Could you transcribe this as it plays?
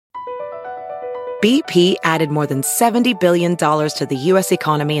BP added more than $70 billion to the U.S.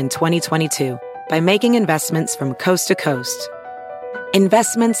 economy in 2022 by making investments from coast to coast.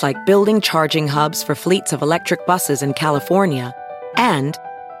 Investments like building charging hubs for fleets of electric buses in California and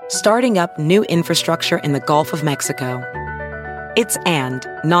starting up new infrastructure in the Gulf of Mexico. It's and,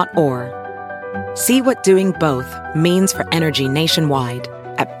 not or. See what doing both means for energy nationwide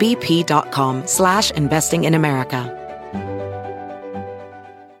at bp.com/investing in America.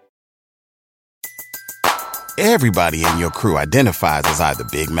 Everybody in your crew identifies as either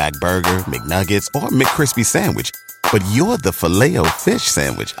Big Mac Burger, McNuggets, or McCrispy Sandwich. But you're the Filet-O-Fish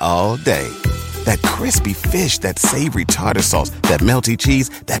Sandwich all day. That crispy fish, that savory tartar sauce, that melty cheese,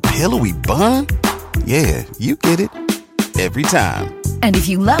 that pillowy bun. Yeah, you get it. Every time. And if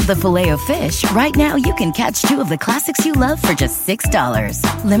you love the Filet-O-Fish, right now you can catch two of the classics you love for just $6.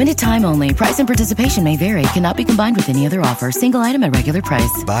 Limited time only. Price and participation may vary. Cannot be combined with any other offer. Single item at regular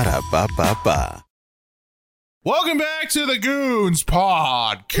price. Ba-da-ba-ba-ba. Welcome back to the Goons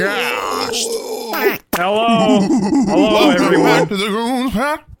Podcast. Hello. Hello, Welcome everyone. back to the Goons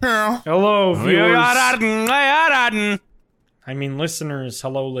Podcast. Hello, viewers. I mean, listeners.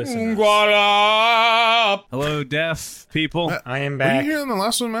 Hello, listeners. What up? Hello, deaf people. I am Were back. you here in the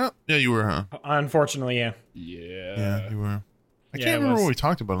last one, Matt? Yeah, you were, huh? Unfortunately, yeah. Yeah, you were. I Yeah, can't it remember was. what we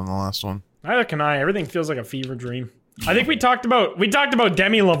talked about in the last one. Neither can I. Everything feels like a fever dream. I think we talked about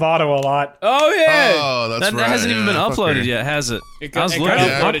Demi Lovato a lot. Oh yeah, Oh, that's that right. hasn't even been Yeah, fuck uploaded her. yet, has it? It I got, was it looking. got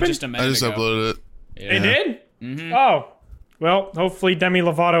Yeah. uploaded just a I minute just ago. uploaded it. It did? Mm-hmm. Oh. Well, hopefully Demi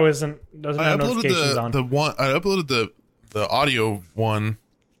Lovato doesn't I have uploaded notifications on. the one. I uploaded the audio one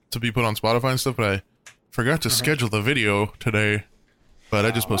to be put on Spotify and stuff, but I forgot to schedule the video today. But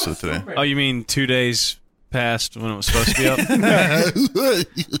I just posted it today. Oh, you mean 2 days past when it was supposed to be up?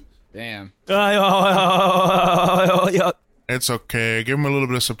 Damn. It's okay. Give them a little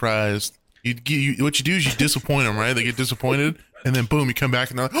bit of surprise. What you do is you disappoint them, right? They get disappointed, and then boom, you come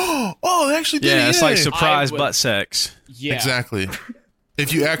back and they're like, oh, they actually did it. Yeah, it's like yay." surprise I would- butt sex. Yeah. Exactly.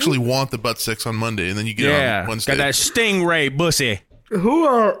 If you actually want the butt sex on Monday, and then you get it on Wednesday. got that stingray bussy.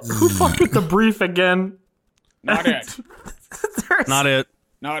 Who fucked with the brief again? Not it. Not it.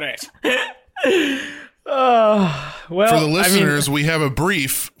 Not it. Well, For the listeners, we have a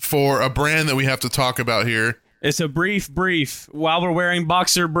brief for a brand that we have to talk about here. It's a brief while we're wearing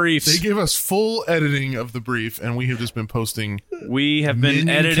boxer briefs. They give us full editing of the brief, and we have just been posting. We have been Minion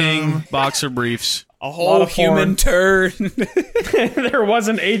editing cum. boxer briefs. A Lot whole of human turd. there was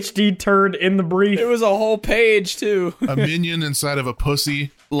an HD turd in the brief. It was a whole page, too. A minion inside of a pussy.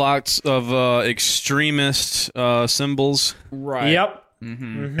 Lots of extremist symbols. Right. Yep.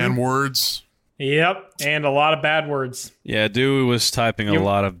 And words. Yep. And a lot of bad words. Yeah, Dewey was typing a You-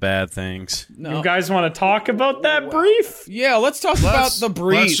 lot of bad things. No. You guys want to talk about that brief? Yeah, let's talk about the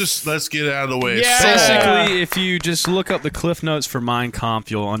brief. Let's get it out of the way. Yeah. So, Basically, if you just look up the cliff notes for Mein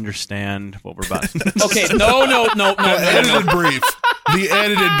Kampf, you'll understand what we're about. Okay, no. edited brief. The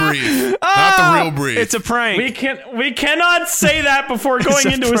edited brief. Not the real brief. It's a prank. We cannot say that before going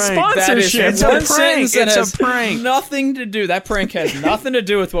a into a prank. That is sponsorship. It's a one prank. sentence that It's a has prank. nothing to do. That prank has nothing to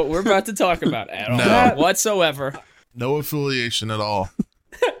do with what we're about to talk about at all. No. Whatsoever. No affiliation at all.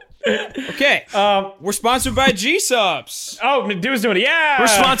 Okay. We're sponsored by G-Subs. Oh, Dude's doing it. Yeah. We're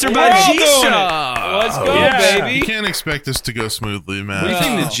sponsored We're by all doing it. G-Shop. Let's go, yeah. You baby. can't expect this to go smoothly, man. What do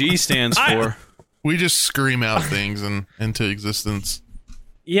you think the G stands for? We just scream out things into existence.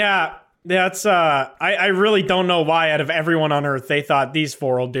 Yeah. That's I really don't know why out of everyone on earth they thought these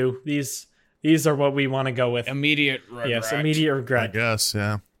four will do. These are what we want to go with. Immediate regret. Yes, immediate I regret. guess,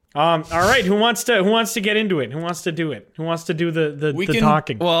 yeah. All right, who wants to get into it? Who wants to do it? Who wants to do the We the can-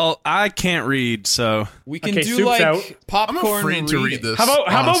 talking? Well, I can't read, so We can Okay, do soup's like out. I'm popcorn afraid to read reading. this. How about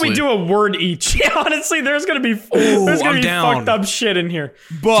we honestly. do a word each? Yeah, honestly, there's gonna be fucked up shit in here.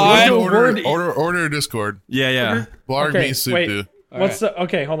 But do a word Order Discord. yeah. Blarg Okay, me soup wait. do. What's the?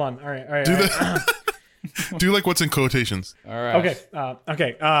 Okay, hold on. All right. Do all right. the do like what's in quotations. all right.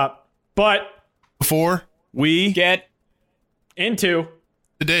 Okay. But Before We Get into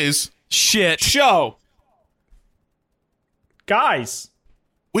today's shit. show. guys.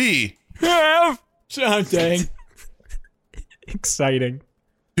 we Something. Exciting.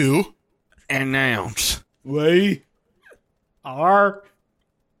 to Announce. We Are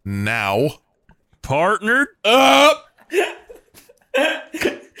now Partnered up.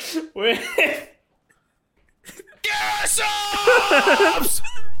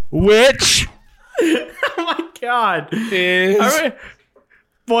 which Oh my god. Is All right.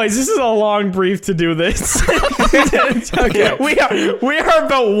 Boys, this is a long brief to do this. Okay. we are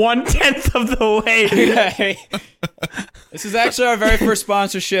about 1/10 of the way. Okay. This is actually our very first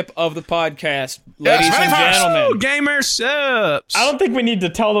sponsorship of the podcast, ladies and gentlemen. Gamer subs. I don't think we need to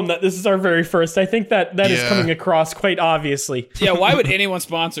tell them that this is our very first. I think that is Yeah. coming across quite obviously. Yeah, why would anyone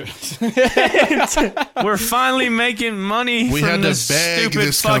sponsor us? We're finally making money We from had to this beg stupid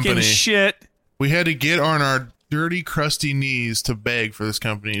this fucking company. shit. We had to get on our dirty, crusty knees to beg for this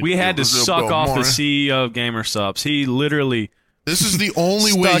company. We had to It was suck off more. the CEO of Gamer Subs. He literally This is the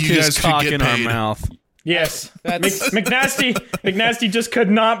only way stuck you his guys could cock get in our paid. mouth. Yes. That's- McNasty just could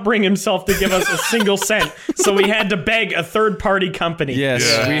not bring himself to give us a single cent, so we had to beg a third-party company. Yes,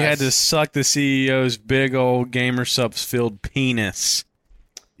 Yeah. we had to suck the CEO's big old Gamer Subs filled penis.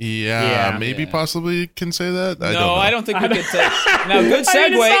 Yeah, Yeah. maybe possibly can say that. I don't No, know. I don't think we could say. Now, good I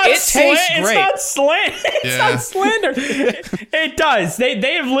segue. mean, It tastes great. It's Yeah. not slander. It does.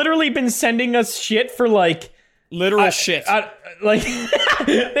 They have literally been sending us shit for like Literal shit. like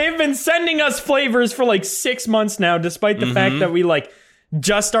they've been sending us flavors for like 6 months now, despite the fact that we like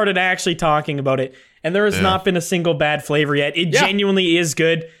just started actually talking about it, and there has not been a single bad flavor yet. It Yeah. genuinely is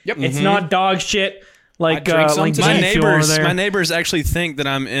good. Yep. It's not dog shit. Like I drink some like today. G Fuel over there. My neighbors actually think that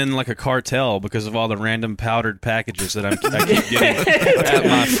I'm in like a cartel because of all the random powdered packages that I keep getting at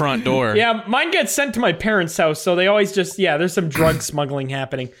my front door. Yeah, mine gets sent to my parents' house, so they always just there's some drug smuggling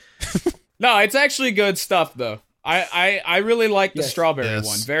happening. No, it's actually good stuff, though. I really like the strawberry Yes.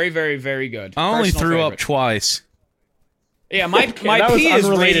 one. Very, very, very good. I only Personal threw favorite. up twice. Yeah, my that was pee is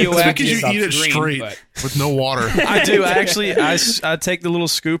unrelated. It's radioactive. because you eat it green, straight but- with no water. I do. Actually, I take the little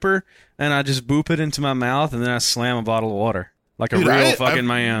scooper and I just boop it into my mouth and then I slam a bottle of water like a Dude, real I- fucking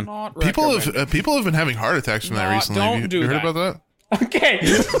man. Not People recommend. have been having heart attacks from that No, recently. don't Have you, do you heard that. about that? Okay,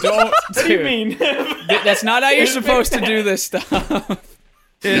 Don't. what do you mean? That's not how you're supposed to do this stuff.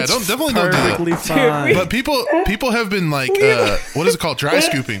 It's definitely don't do that. perfectly fine. But people have been like, what is it called? Dry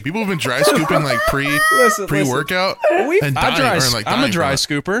scooping. People have been dry scooping like pre-workout. and I dying, dry, or, like, I'm a dying dry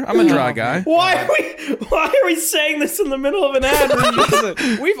from it. scooper. I'm a dry guy. Why are we saying this in the middle of an ad read?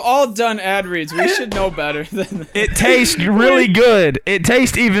 Listen, we've all done ad reads. We should know better than It tastes really good. It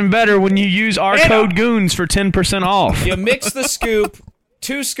tastes even better when you use our code GOONS for 10% off. you mix the scoop,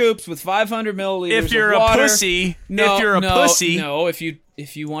 2 scoops with 500 milliliters If you're of a water. pussy, No, if you're a pussy, No, if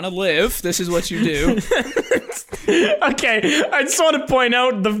you want to live, this is what you do. Okay, I just want to point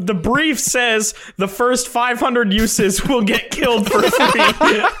out the brief says the first 500 uses will get killed for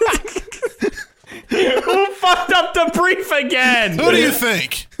free. Who fucked up the brief again? Who do you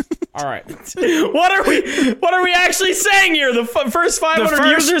think? All right. What are we actually saying here? The first 500 first-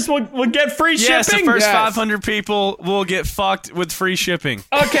 users will get free yes, shipping? the first Yes. 500 people will get fucked with free shipping.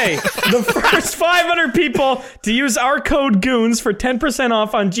 Okay, the first 500 people to use our code GOONS for 10%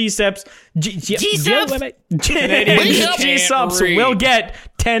 off on G-Subs. G-Subs read. will get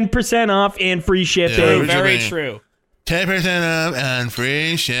 10% off and free shipping. Yeah, Very shipping. true. 10% off and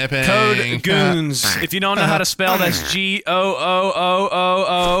free shipping. Code GOONS. If you don't know how to spell, that's GOONS.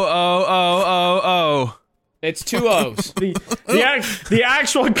 It's 2 O's. The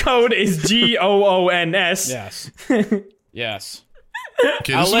actual code is GOONS. Yes. Yes.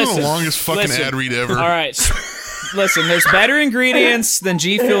 Okay, Now this is the listen, longest fucking listen. ad read ever. All right. Listen, there's better ingredients than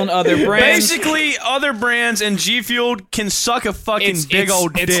G Fuel and other brands. Basically, other brands and G Fuel can suck a fucking big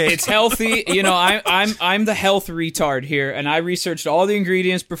old dick. It's healthy. You know, I'm the health retard here, and I researched all the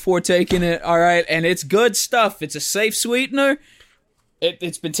ingredients before taking it. All right, and it's good stuff. It's a safe sweetener.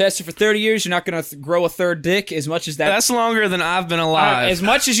 It's been tested for 30 years. You're not going to grow a third dick as much as that. That's longer than I've been alive. As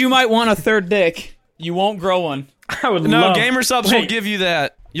much as you might want a third dick, you won't grow one. I would no, love. Gamer Subs will Wait. give you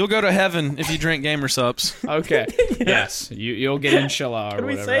that. You'll go to heaven if you drink Gamer Subs. Okay. Yes. You'll get inshallah or Can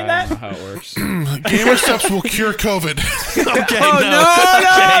we whatever. say I that? don't know how it works. Gamer Steps will cure COVID. Okay,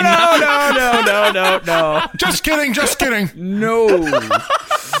 No. Just kidding, just kidding. No.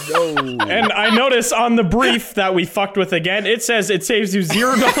 And I notice on the brief that we fucked with again, it says it saves you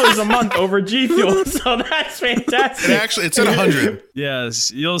 $0 a month over G Fuel. So that's fantastic. It's at 100.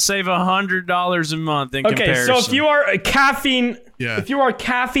 Yes, you'll save $100 a month in Okay, comparison. so if you are a caffeine, Yeah. if you are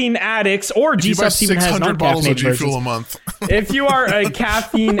caffeine addicts, or You buy G-Subs even has 600 bottles of G non-caffeinated Fuel a versions. month. If you are a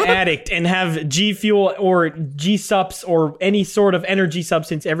caffeine addict and have G Fuel or G-Subs or any sort of energy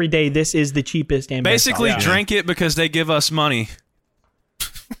substance every day, this is the cheapest and best basically option. drink it because they give us money.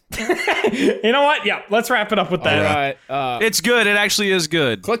 You know what? Yeah, let's wrap it up with that. All right. It's good. It actually is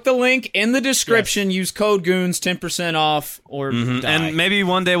good. Click the link in the description. Use code GOONS 10% off or die. And maybe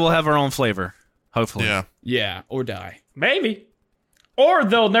one day we'll have our own flavor. Hopefully. Yeah. Yeah, or die. Maybe. Or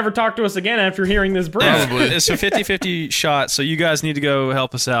they'll never talk to us again after hearing this brief. Probably. It's a 50-50 shot, so you guys need to go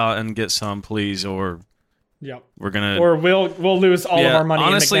help us out and get some, please, or Yep. we're gonna. Or we'll lose all of our money.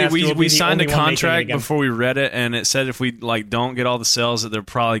 Honestly, and McNasty will be we the signed a only one making it contract again. before we read it, and it said if we don't get all the sales, that they're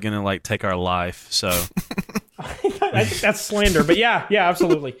probably gonna take our life. So I think that's slander, but yeah,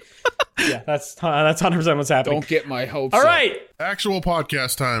 absolutely. Yeah, that's 100% what's happening. Don't get my hopes All up. right. Actual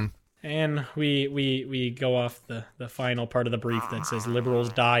podcast time. And we go off the final part of the brief that says liberals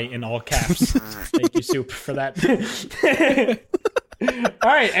die in all caps. Thank you, Soup, for that. All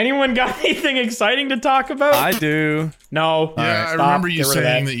right, anyone got anything exciting to talk about? I do. No. All Yeah, right, I stop. remember you Get rid of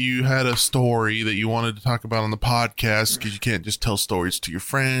saying that. that you had a story that you wanted to talk about on the podcast because you can't just tell stories to your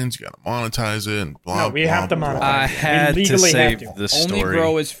friends. You got to monetize it and blah, No, we have to blah, monetize blah. I had to legally have save to. the Only story.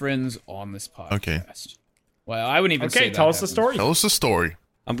 grow as friends on this podcast. Okay. Well, I wouldn't even say Okay, that tell us the happens. story. Tell us the story.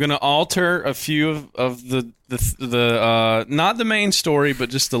 I'm gonna alter a few of the not the main story, but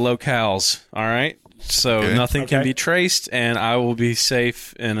just the locales. All right, so Okay. nothing can Okay. be traced, and I will be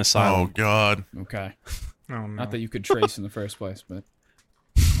safe in Oh, asylum. God. Okay. Oh, no. Not that you could trace in the first place, but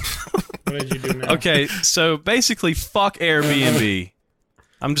What did you do now? Okay, so basically, fuck Airbnb.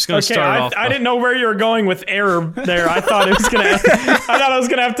 I'm just gonna Okay, start off. I didn't know where you were going with error there. I thought I was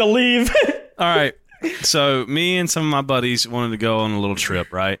gonna have to leave. All right. So me and some of my buddies wanted to go on a little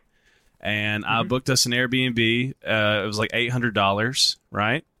trip, right? And I booked us an Airbnb. It was like $800,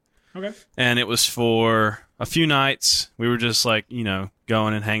 right? Okay. And it was for a few nights. We were just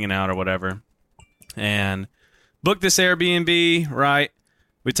going and hanging out or whatever. And booked this Airbnb, right?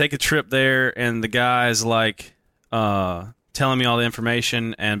 We take a trip there, and the guy's telling me all the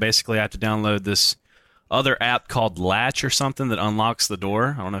information, and basically I have to download this other app called Latch or something that unlocks the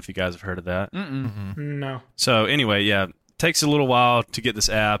door. I don't know if you guys have heard of that. No. So anyway, yeah, takes a little while to get this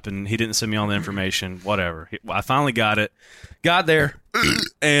app, and he didn't send me all the information. Whatever. I finally got it. Got there,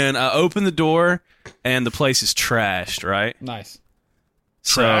 and I opened the door, and the place is trashed, right? nice.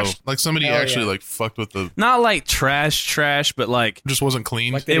 So Trash. Like somebody Hell actually yeah. fucked with the. not like trash, but Just wasn't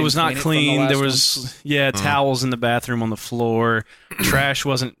clean. Like they it didn't was not clean it from the clean. last There one? was towels in the bathroom on the floor. Trash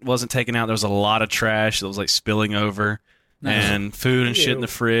wasn't taken out. There was a lot of trash that was spilling over, and food and shit in Ew. the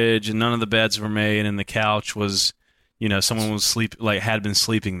fridge, and none of the beds were made, and the couch was, someone was had been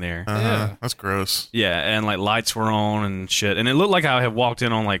sleeping there. Yeah. That's gross. Yeah, and lights were on and shit, and it looked like I had walked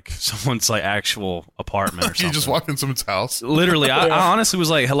in on someone's actual apartment or something. You just walked in someone's house. Literally, I honestly was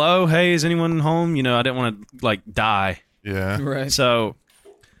like, "Hello, hey, is anyone home?" I didn't want to die. Yeah. Right. So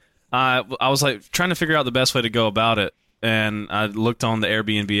I was trying to figure out the best way to go about it, and I looked on the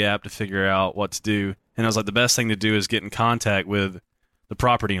Airbnb app to figure out what to do, and I was like, the best thing to do is get in contact with the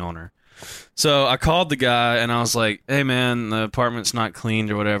property owner. So I called the guy, and I was like, hey man, the apartment's not cleaned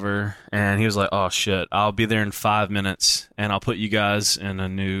or whatever, and he was like, oh shit, I'll be there in 5 minutes, and I'll put you guys in a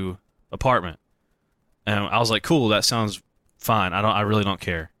new apartment. And I was like, cool, that sounds fine. I really don't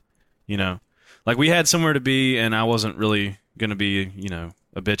care. We had somewhere to be, and I wasn't really gonna be,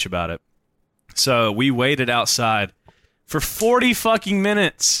 a bitch about it. So we waited outside for 40 fucking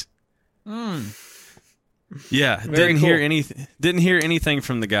minutes. Yeah, Very didn't hear anything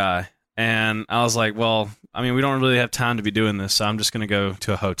from the guy. And I was like, well, I mean, we don't really have time to be doing this, so I'm just gonna go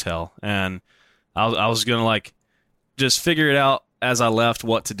to a hotel. And I was gonna just figure it out as I left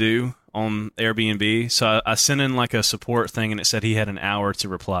what to do on Airbnb. So I sent in a support thing, and it said he had an hour to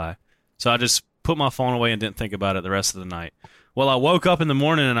reply. So I just put my phone away and didn't think about it the rest of the night. Well, I woke up in the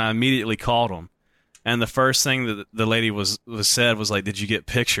morning and I immediately called him. And the first thing that the lady was said was did you get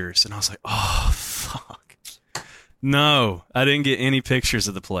pictures? And I was like, oh, fuck. No, I didn't get any pictures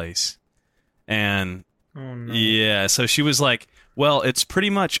of the place. And Oh no. yeah, so she was like, well, it's pretty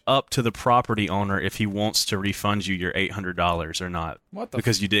much up to the property owner if he wants to refund you your $800 or not. What the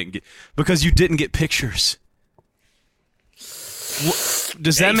because you didn't get pictures.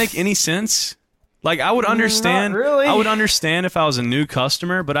 Does that make any sense? I would understand. Not really. I would understand if I was a new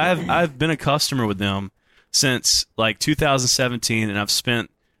customer, but I've been a customer with them since 2017, and I've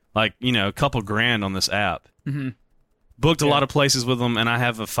spent a couple grand on this app. Mm-hmm. Booked a lot of places with them, and I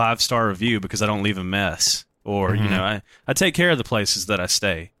have a 5-star review because I don't leave a mess, or I take care of the places that I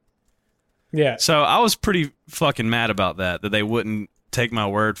stay. Yeah. So I was pretty fucking mad about that they wouldn't take my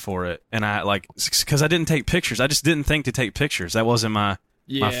word for it, and I because I didn't take pictures. I just didn't think to take pictures. That wasn't my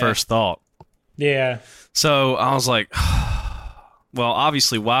first thought. Yeah. So I was like, well,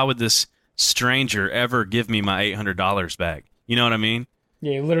 obviously, why would this stranger ever give me my $800 back? You know what I mean?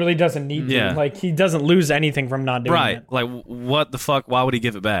 Yeah, he literally doesn't need to. Yeah. He doesn't lose anything from not doing Right. it. What the fuck? Why would he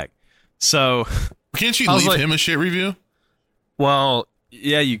give it back? So, Can't you I was leave like- him a shit review? well,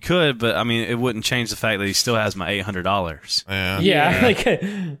 Yeah, you could, but I mean, it wouldn't change the fact that he still has my $800. Yeah, like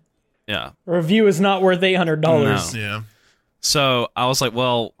Yeah. review is not worth $800. No. Yeah. So I was like,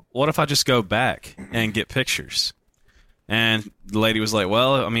 well, what if I just go back and get pictures? And the lady was like,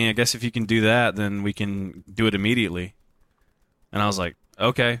 well, I mean, I guess if you can do that, then we can do it immediately. And I was like,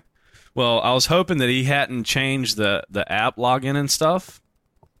 okay. Well, I was hoping that he hadn't changed the app login and stuff,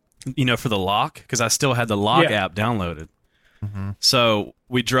 for the lock, because I still had the lock app downloaded. Mm-hmm. So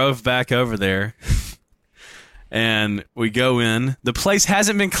we drove back over there, and we go in. The place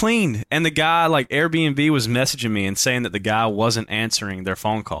hasn't been cleaned, and the guy, Airbnb was messaging me and saying that the guy wasn't answering their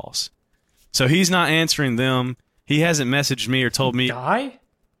phone calls. So he's not answering them. He hasn't messaged me or told me. Guy?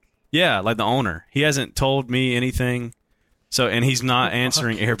 Yeah, the owner. He hasn't told me anything. So, and he's not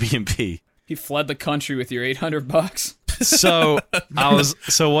answering Airbnb. He fled the country with your $800. So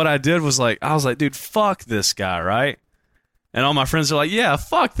what I did was I was like, dude, fuck this guy, right? And all my friends are like, yeah,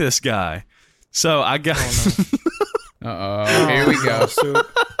 fuck this guy. So I got. Here we go.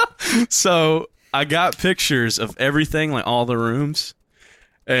 So I got pictures of everything, all the rooms,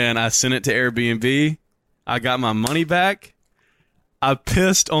 and I sent it to Airbnb. I got my money back. I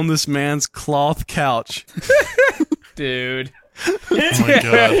pissed on this man's cloth couch. Dude. Oh my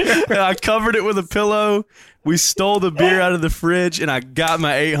God. And I covered it with a pillow. We stole the beer out of the fridge, and I got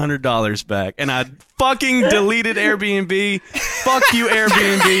my $800 back. And I fucking deleted Airbnb. Fuck you,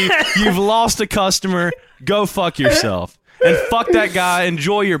 Airbnb. You've lost a customer. Go fuck yourself. And fuck that guy.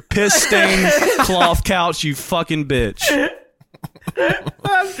 Enjoy your piss-stained cloth couch, you fucking bitch.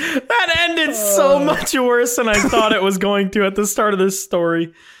 That ended so much worse than I thought it was going to at the start of this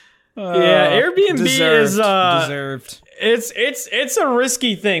story. Airbnb is deserved. It's a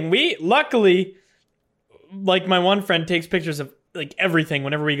risky thing. We luckily, my one friend takes pictures of everything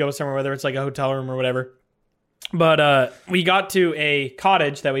whenever we go somewhere, whether it's a hotel room or whatever. But we got to a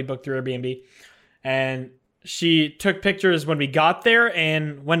cottage that we booked through Airbnb, and she took pictures when we got there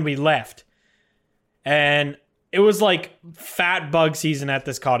and when we left. And it was fat bug season at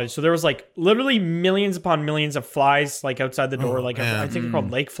this cottage. So there was literally millions upon millions of flies outside the door. I think they're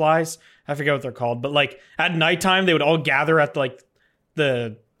called lake flies. I forget what they're called. But at nighttime, they would all gather at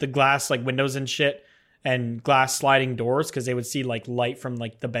the glass windows and shit and glass sliding doors because they would see light from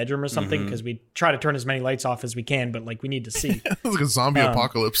the bedroom or something because we try to turn as many lights off as we can, but we need to see. It's like a zombie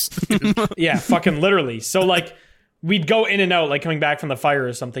apocalypse. Yeah, fucking literally. So we'd go in and out, coming back from the fire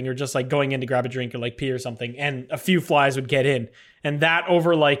or something, or just going in to grab a drink or pee or something, and a few flies would get in, and that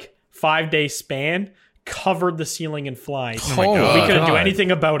over 5-day span covered the ceiling in flies. Oh my God. We couldn't do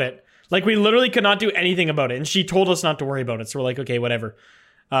anything about it. We literally could not do anything about it, and she told us not to worry about it. So we're okay, whatever.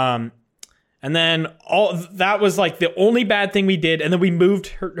 And then all that was the only bad thing we did, and then we moved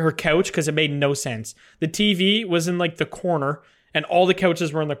her couch because it made no sense. The TV was in the corner. And all the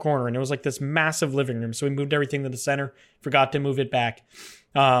couches were in the corner, and it was this massive living room. So we moved everything to the center, forgot to move it back.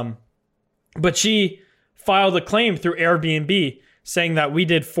 But she filed a claim through Airbnb saying that we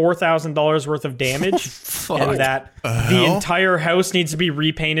did $4,000 worth of damage and that the entire house needs to be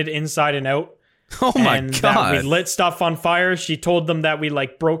repainted inside and out. Oh my and God. that we lit stuff on fire. She told them that we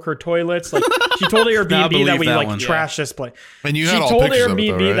broke her toilets. She told Airbnb that we trashed this place. And you she had all told pictures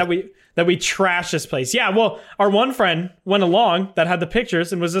Airbnb of it, though, right? that we trashed this place. Yeah, well, our one friend went along that had the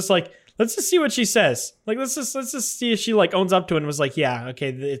pictures and was just let's just see what she says. Let's just see if she owns up to it and was yeah, okay,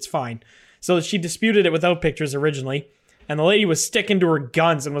 it's fine. So she disputed it without pictures originally, and the lady was sticking to her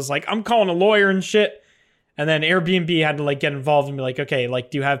guns and was I'm calling a lawyer and shit. And then Airbnb had to get involved and be okay,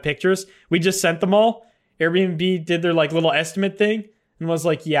 do you have pictures? We just sent them all. Airbnb did their little estimate thing and was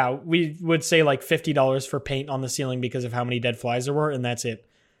yeah, we would say $50 for paint on the ceiling because of how many dead flies there were, and that's it.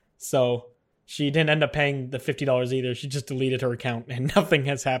 So she didn't end up paying the $50 either. She just deleted her account and nothing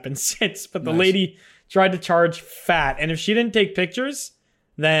has happened since. But the lady tried to charge fat. And if she didn't take pictures,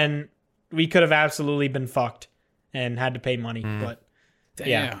 then we could have absolutely been fucked and had to pay money. But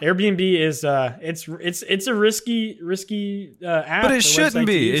yeah, Airbnb is it's a risky app. But it shouldn't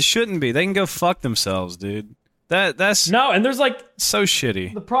be. It shouldn't be. They can go fuck themselves, dude. That's no, and there's so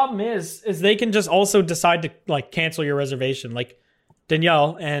shitty. The problem is they can just also decide to cancel your reservation.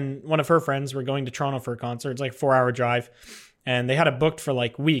 Danielle and one of her friends were going to Toronto for a concert. It's a 4-hour drive, and they had it booked for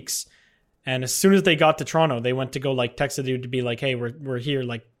weeks. And as soon as they got to Toronto, they went to go text the dude to be hey, we're here.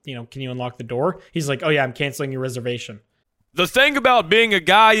 Can you unlock the door? He's oh yeah, I'm canceling your reservation. The thing about being a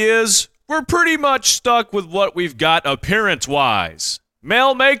guy is we're pretty much stuck with what we've got appearance-wise.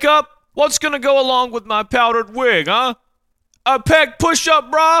 Male makeup? What's gonna go along with my powdered wig, huh? A pec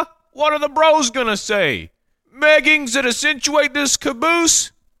push-up, brah? What are the bros gonna say? Meggings that accentuate this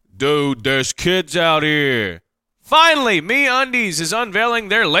caboose? Dude, there's kids out here. Finally, MeUndies is unveiling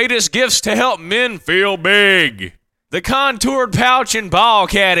their latest gifts to help men feel big. The contoured pouch and ball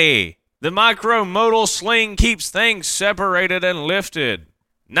caddy. The micromodal sling keeps things separated and lifted.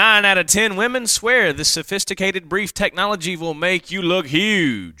 9 out of 10 women swear this sophisticated brief technology will make you look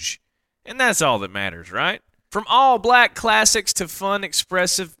huge. And that's all that matters, right? From all black classics to fun,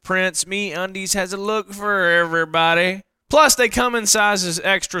 expressive prints, MeUndies has a look for everybody. Plus, they come in sizes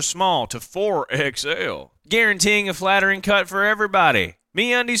extra small to 4XL, guaranteeing a flattering cut for everybody.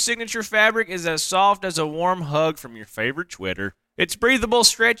 MeUndies' signature fabric is as soft as a warm hug from your favorite Twitter. It's breathable,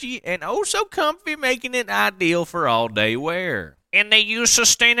 stretchy, and oh so comfy, making it ideal for all-day wear. And they use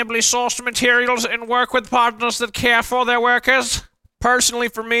sustainably sourced materials and work with partners that care for their workers. Personally,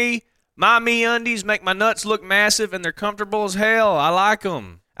 for me, my MeUndies make my nuts look massive and they're comfortable as hell. I like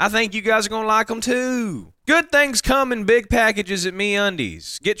them. I think you guys are going to like them too. Good things come in big packages at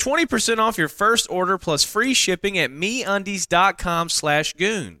MeUndies. Get 20% off your first order plus free shipping at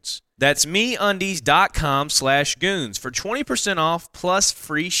MeUndies.com/goons. That's MeUndies.com/goons for 20% off plus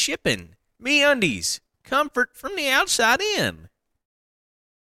free shipping. MeUndies. Comfort from the outside in.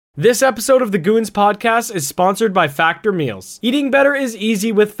 This episode of the Goons Podcast is sponsored by Factor Meals. Eating better is easy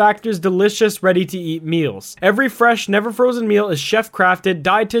with Factor's delicious, ready-to-eat meals. Every fresh, never-frozen meal is chef-crafted,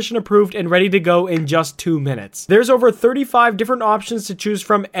 dietitian-approved, and ready to go in just 2 minutes. There's over 35 different options to choose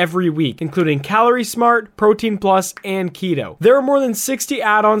from every week, including Calorie Smart, Protein Plus, and Keto. There are more than 60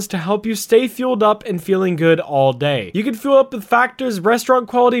 add-ons to help you stay fueled up and feeling good all day. You can fuel up with Factor's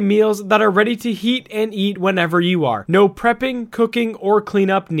restaurant-quality meals that are ready to heat and eat whenever you are. No prepping, cooking, or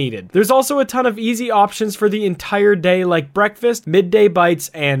cleanup needed. There's also a ton of easy options for the entire day like breakfast, midday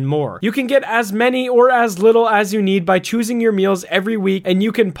bites, and more. You can get as many or as little as you need by choosing your meals every week, and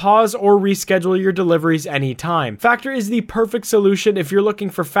you can pause or reschedule your deliveries anytime. Factor is the perfect solution if you're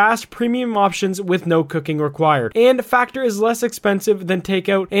looking for fast, premium options with no cooking required. And Factor is less expensive than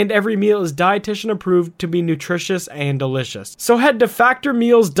takeout, and every meal is dietitian approved to be nutritious and delicious. So head to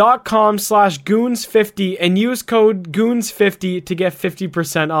factormeals.com/goons50 and use code goons50 to get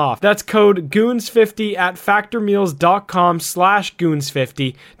 50% off. That's code goons50 at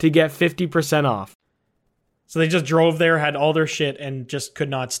factormeals.com/goons50 to get 50% off. So they just drove there, had all their shit, and just could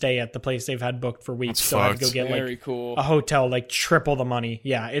not stay at the place they've had booked for weeks. That's so I had to go fucked. get Very like cool. a hotel, like triple the money.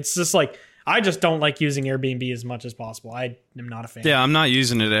 Yeah, it's just like, I just don't like using Airbnb as much as possible. I am not a fan. Yeah, I'm not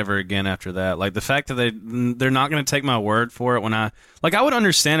using it ever again after that. Like the fact that they're not going to take my word for it when I would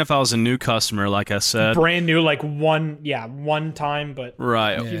understand if I was a new customer, like I said. Brand new, like one time, but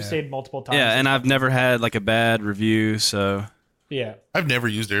Right. if you've stayed multiple times. Yeah, and I've never had like a bad review, so yeah. I've never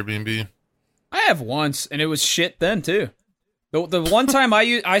used Airbnb. I have once, and it was shit then too. The one time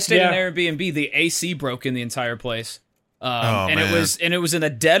I stayed in Airbnb, the AC broke in the entire place. And man. it was in the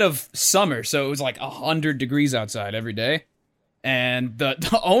dead of summer, so it was like 100 degrees outside every day. And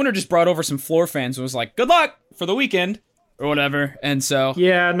the owner just brought over some floor fans and was like, "Good luck for the weekend," or whatever. And so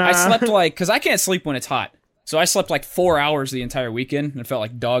Yeah, nah. I slept because I can't sleep when it's hot, so I slept like 4 hours the entire weekend and it felt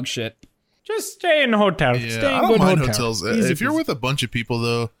like dog shit. Just stay in a hotel. Yeah, Stay in I don't good mind hotel. hotels. Easy If you're peasy. with a bunch of people,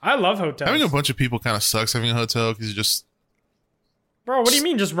 though, I love hotels. having a bunch of people kind of sucks having a hotel because you just... Bro, what do you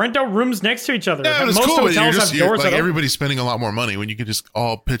mean? Just rent out rooms next to each other. Yeah, but it's Most cool. But hotels have doors like that everybody's spending a lot more money when you could just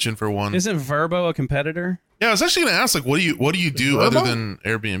all pitch in for one. isn't Verbo a competitor? Yeah, I was actually going to ask, like, what do you do Verbo? other than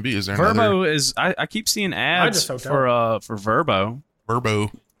Airbnb? Is there another Verbo is I keep seeing ads just hotel. for Verbo.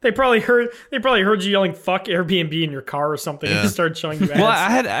 Verbo? They probably heard you yelling "fuck Airbnb" in your car or something, Yeah. and started showing you ads. Well, I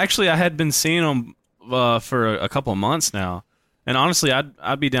had been seeing them for a couple of months now, and honestly,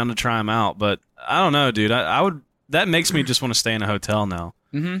 I'd be down to try them out. But I don't know, dude. I would. That makes me just want to stay in a hotel now.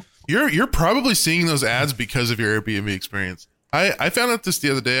 You're probably seeing those ads because of your Airbnb experience. I found out this the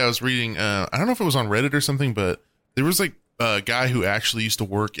other day. I was reading, I don't know if it was on Reddit or something, but there was like a guy who actually used to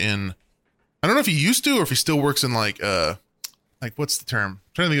work in, I don't know if he used to or if he still works in like what's the term? I'm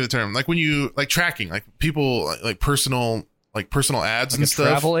trying to think of the term. Like when you like tracking, like people like personal ads Like and a stuff.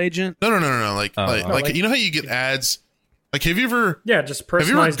 travel agent. No. Like like- you know how you get ads? Like have you ever just have you ever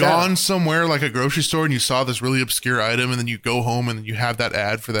personalized gone ads. somewhere like a grocery store and you saw this really obscure item and then you go home and you have that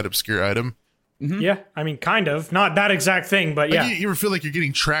ad for that obscure item? Yeah, I mean, kind of. Not that exact thing, but Like, yeah. you ever feel like you're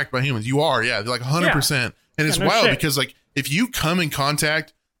getting tracked by humans? You are, yeah. They're like 100%. And it's no wild shit. because like if you come in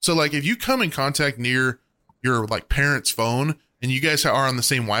contact near your like parents' phone and you guys are on the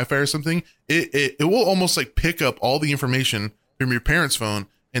same Wi-Fi or something, it will almost like pick up all the information from your parents' phone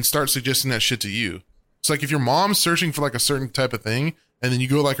and start suggesting that shit to you. It's like if your mom's searching for like a certain type of thing and then you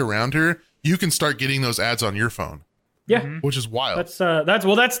go like around her, you can start getting those ads on your phone. Yeah. which is wild.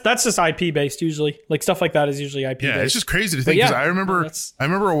 That's just IP based usually. Like stuff like that is usually IP Yeah, based. it's just crazy to think because I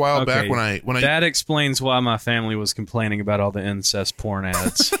remember a while back when I that explains why my family was complaining about all the incest porn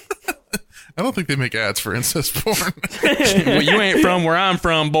ads. I don't think they make ads for incest porn. Well, you ain't from where I'm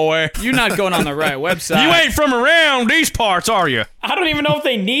from, boy. You're not going on the right website. You ain't from around these parts, are you? I don't even know if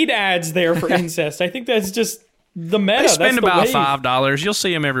they need ads there for incest. I think that's just the meta. They spend That's the about wave. $5. You'll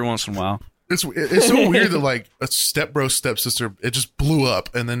see them every once in a while. It's so weird that like a stepbro stepsister, it just blew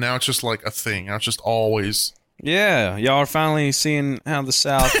up, and then now it's just like a thing. Now it's just always. Yeah, y'all are finally seeing how the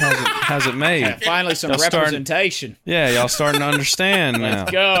South has it made. Finally, some Y'all representation. Yeah, y'all starting to understand now.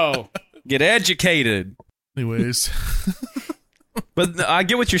 Go. Get educated. Anyways, But I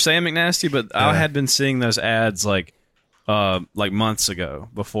get what you're saying, McNasty. But I had been seeing those ads like months ago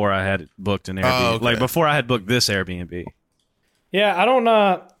before I had booked an Airbnb. Oh, okay. Like before I had booked this Airbnb. Yeah, I don't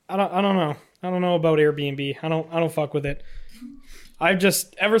know. I don't know about Airbnb. I don't fuck with it. I've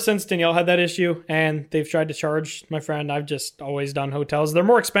just ever since Danielle had that issue and they've tried to charge my friend, I've just always done hotels. They're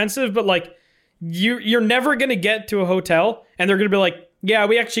more expensive, but like you're never gonna get to a hotel and they're gonna be like, yeah,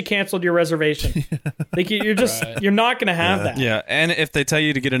 we actually canceled your reservation. Like you're just you're not gonna have that. Yeah, and if they tell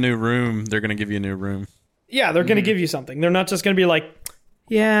you to get a new room, they're gonna give you a new room. Yeah, they're gonna give you something. They're not just gonna be like,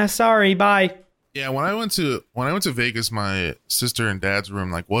 yeah, sorry, bye. yeah. When I went to Vegas, my sister and dad's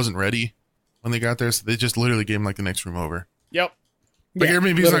room like wasn't ready when they got there, so they just literally gave them like the next room over. Yep. Like Yeah,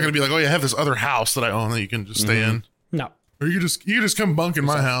 Airbnb's not gonna be like, oh, yeah, I have this other house that I own that you can just stay in, No. or you just come bunk in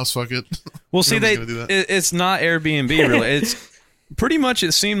my house. Fuck it. Well, see, Nobody's gonna do that. it's not Airbnb really. It's pretty much.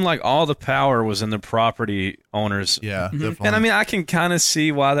 It seemed like all the power was in the property owners. Yeah, definitely. And I mean, I can kind of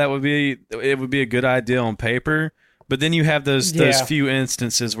see why that would be. It would be a good idea on paper, but then you have those Yeah. few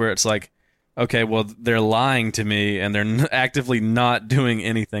instances where it's like, okay, well, they're lying to me and they're actively not doing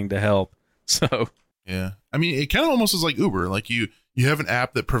anything to help. So Yeah. I mean, it kind of almost is like Uber. Like you have an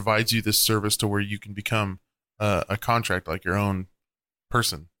app that provides you this service to where you can become a contract, like your own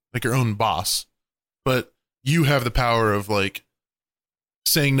person, like your own boss. But you have the power of like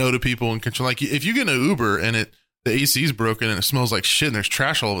saying no to people and control. Like if you get an Uber and the AC is broken and it smells like shit and there's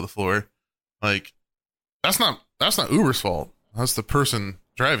trash all over the floor, like that's not Uber's fault. That's the person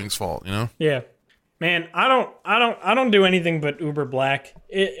driving's fault, you know? Yeah. Man, I don't do anything but Uber Black.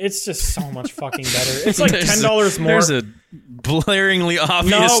 It's just so much fucking better. It's like $10 more. There's a blaringly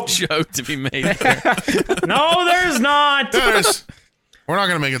obvious No. joke to be made there. No, there's not. We're not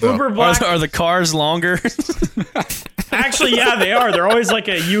gonna make it though. Uber Black. Are the cars longer? Actually, yeah, they are. They're always like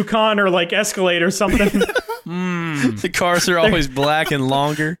a Yukon or like Escalade or something. The cars are always black and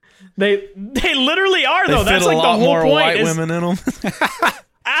longer. They literally are They though. fit That's a like lot the whole more point. white is- women in them.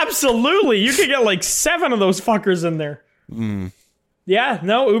 Absolutely, you could get like 7 of those fuckers in there. Yeah,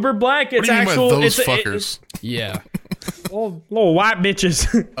 no Uber Black. It's What do you mean actual. by those it's fuckers? Yeah. little white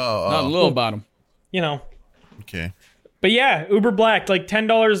bitches. Not a little about them. You know. Okay. But yeah, Uber Black, like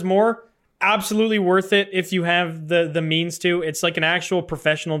 $10 more, absolutely worth it if you have the means to. It's like an actual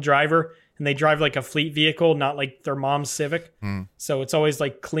professional driver, and they drive like a fleet vehicle, not like their mom's Civic. So it's always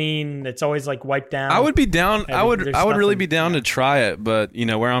like clean. It's always like wiped down. I would be down. Yeah, I would there's really nothing- be down to try it, but you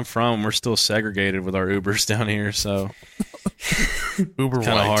know where I'm from, we're still segregated with our Ubers down here, so Uber kind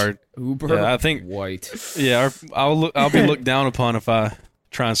of white. hard. Uber Yeah, I think. white. Yeah, I'll be looked down upon if I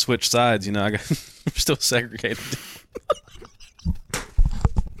try and switch sides. You know, I'm still segregated.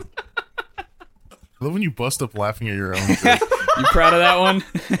 I love when you bust up laughing at your own joke. You proud of that one?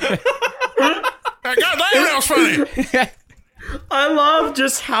 God damn, that was funny. I love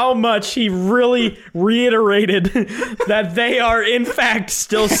just how much he really reiterated that they are in fact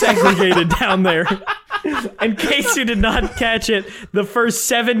still segregated down there. In case you did not catch it, the first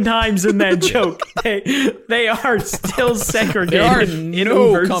 7 times in that joke, they are still segregated. There are in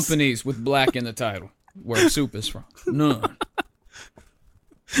no Ubers. companies with black in the title where soup is from. None.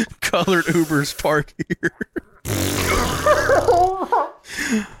 Colored Ubers park here.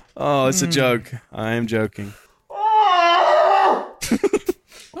 Oh, it's a joke. I am joking. Oh,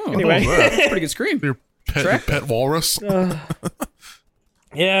 Anyway. pretty good scream. Your pet walrus.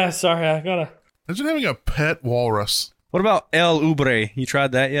 Yeah, sorry, I gotta. Imagine having a pet walrus. What about El Ubre? You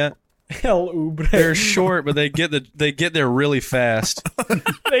tried that yet? El Ubre. They're short, but they get there really fast.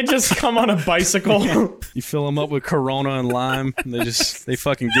 They just come on a bicycle. You fill them up with Corona and lime, and they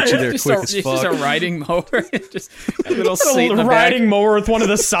fucking get you there Just quick a, as it's just a fuck. riding mower. Just a little seat in the Riding back. mower with one of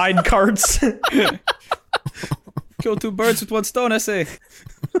the side carts. Kill 2 birds with 1 stone, I say.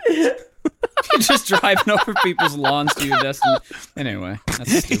 You're just driving over people's lawns to your destiny. Anyway,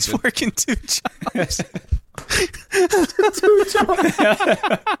 that's He's stupid. working 2 jobs.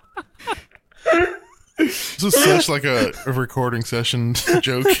 This is such like a recording session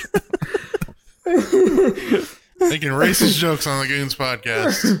joke. Making racist jokes on the Goons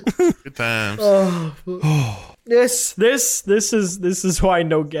podcast. Good times. This is why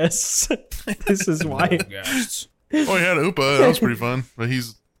no guests. This is why. Guests. Oh, he had Oopa. That was pretty fun. But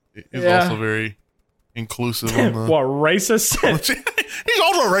he's also very inclusive on the. What, racist? He's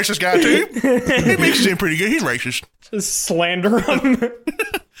also a racist guy too. He makes it seem pretty good. He's racist. Just slander him.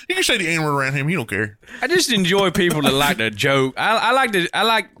 You can say the N-word around him. He don't care. I just enjoy people that like to joke. I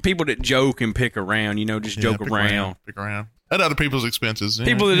like people that joke and pick around. You know, just joke pick around. Pick around. At other people's expenses. Yeah.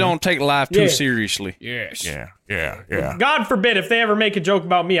 People that don't take life too Yeah. seriously. Yes. Yeah. God forbid if they ever make a joke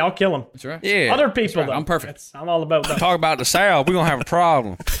about me, I'll kill them. That's right. Yeah. Other people, though. I'm perfect. I'm all about that. Talk about the South, we're gonna have a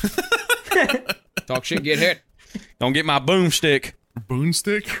problem. Talk shit, get hit. Don't get my boomstick.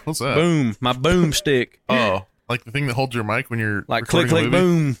 Boomstick? What's that? Boom. My boomstick. Oh, like the thing that holds your mic when you're Like click, recording click, a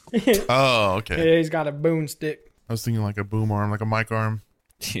movie? boom. Oh, okay. Yeah, he's got a boomstick. I was thinking like a boom arm, like a mic arm.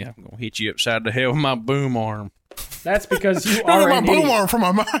 Yeah, I'm gonna hit you upside the head with my boom arm. That's because you No, are my an boom idiot. arm for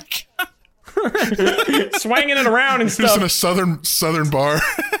my mic. Swinging it around and Just in stuff. a southern bar.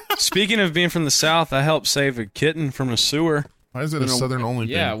 Speaking of being from the South, I helped save a kitten from a sewer Why is it a southern only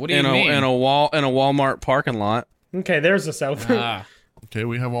Yeah, thing? what do you in mean? a Walmart parking lot. Okay, there's the South. Ah, Okay,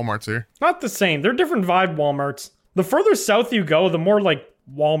 we have Walmarts here. Not the same. They're different vibe Walmarts. The further south you go, the more like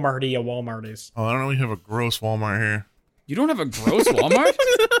Walmart-y a Walmart is. Oh, I don't know. We have a gross Walmart here. you don't have a gross Walmart?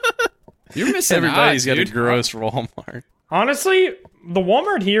 You're missing Everybody's out, got a dude. gross Walmart. Honestly, the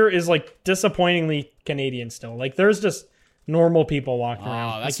Walmart here is like disappointingly Canadian still. Like there's just normal people walking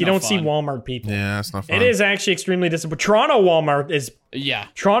around. that's Like you not don't see fun. Walmart people. Yeah, that's not fun. It is actually extremely disappointing. Toronto Walmart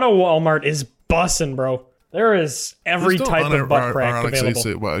is bussin', bro. There is every Please don't type of butt crack unironically available.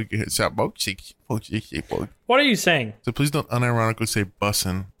 say- well, it's that What are you saying? So please don't unironically say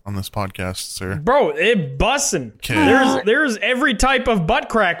bussin' on this podcast, sir. Bro, it bussin'. Okay. There's every type of butt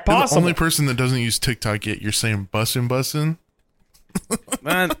crack You're the possible. only person that doesn't use TikTok yet. You're saying bussin'.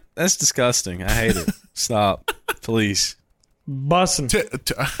 Man, that's disgusting. I hate it. Stop. Please.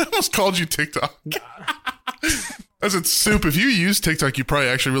 Bussin'. I almost called you TikTok. As it's soup. If you use TikTok, you probably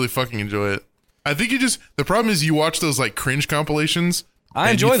actually really fucking enjoy it. I think the problem is you watch those like cringe compilations. I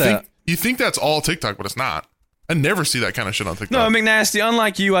and enjoy you that. You think that's all TikTok, but it's not. I never see that kind of shit on TikTok. No, McNasty,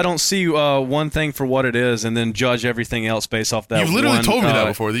 unlike you, I don't see one thing for what it is and then judge everything else based off that. You've literally one, told me that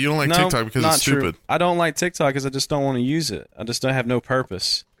before, that you don't like no, TikTok because not it's stupid. True. I don't like TikTok because I just don't want to use it. I just don't have no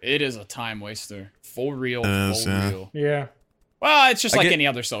purpose. It is a time waster. For real, Yes, for yeah. real. Yeah. Well, it's just I like get- any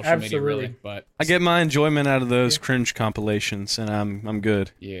other social media, Absolutely. really. But I get my enjoyment out of those cringe compilations, and I'm good.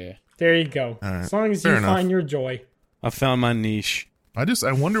 yeah. There you go. All right. As long as Fair you enough. find your joy. I found my niche.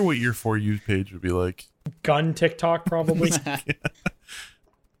 I wonder what your For You page would be like. Gun TikTok, probably.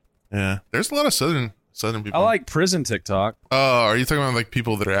 Yeah, there's a lot of southern people. I like prison TikTok. Oh, are you talking about like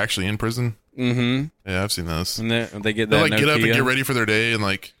people that are actually in prison? Mm-hmm. Yeah, I've seen those. And they get They that like get up and Nokia. get ready for their day and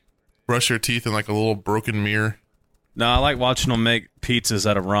like brush their teeth in like a little broken mirror. No, I like watching them make pizzas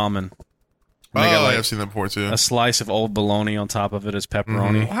out of ramen. Oh, And they got, like, I've seen that before too. a slice of old bologna on top of it as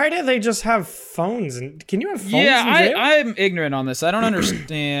pepperoni. Why do they just have phones? And can you have phones Yeah, in jail? I'm ignorant on this. I don't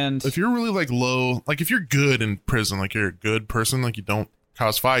understand. If you're really like low, like if you're good in prison, like you're a good person, like you don't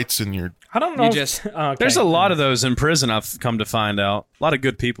cause fights and you're I don't know. You if- just- okay. There's a lot of those in prison. I've come to find out. A lot of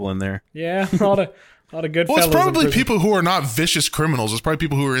good people in there. Yeah, a lot of good well, fellas it's in probably prison. people who are not vicious criminals. It's probably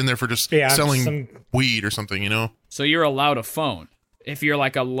people who are in there for just Yeah, selling some- weed or something, you know? So you're allowed a phone if you're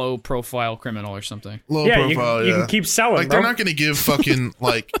like a low profile criminal or something. Low Yeah, profile, you can keep selling, like bro. they're not going to give fucking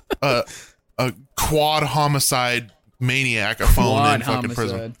like a quad homicide maniac a phone Quad in fucking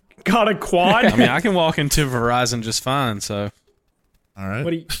prison. homicide. Got a quad? I mean, I can walk into Verizon just fine. So All right.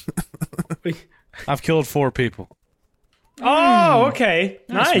 What do you... I've killed 4 people. Oh, okay.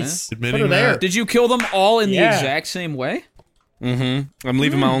 Nice. Put Admitting her there. that. Did you kill them all in Yeah. the exact same way? Mm-hmm. I'm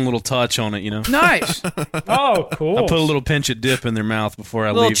leaving my own little touch on it. You know, Nice. Oh, cool. I put a little pinch of dip in their mouth before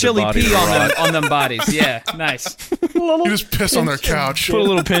I little leave chili the body. pea to on rot. them on them bodies. Yeah, nice. You just piss on their couch. Put a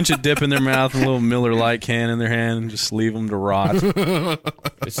little pinch of dip in their mouth and a little Miller Lite can in their hand and just leave them to rot.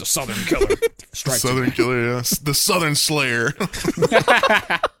 It's a Southern killer. Strike Southern killer, yeah. The Southern Slayer.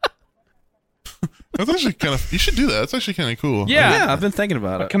 That's actually kind of. You should do that. That's actually kind of cool. Yeah. Yeah, I've been thinking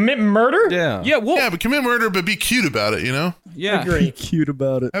about it. Commit murder? Yeah. Yeah, well, Yeah, but commit murder, but be cute about it. You know, yeah. Agree. Cute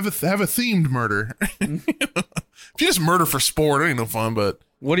about it. have a themed murder. If you just murder for sport, it ain't no fun. But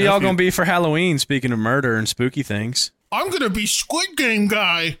What are y'all gonna be for Halloween? Speaking of murder and spooky things. I'm gonna be Squid Game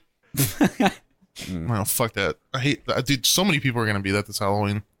guy. Well, fuck that. I hate that, dude. So many people are gonna be that this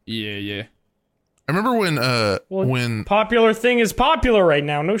Halloween. Yeah, yeah. I remember when popular thing is popular right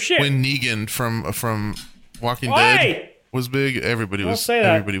now. No shit. when Negan from Walking Oi! Dead was big, everybody Don't was say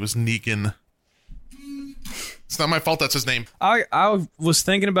that. Negan. It's not my fault. That's his name. I was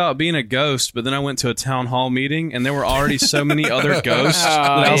thinking about being a ghost, but then I went to a town hall meeting, and there were already so many other ghosts. that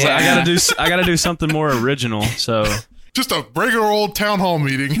I was like, I gotta do something more original. So Just a regular old town hall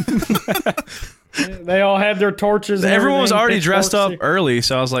meeting. They all had their torches. And everyone was everything, already dressed up pitchforks. early.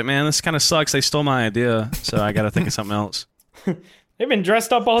 So I was like, man, this kind of sucks. They stole my idea. So I got to think of something else. They've been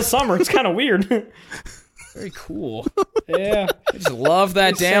dressed up all summer. It's kind of weird. Very cool. Yeah. I just love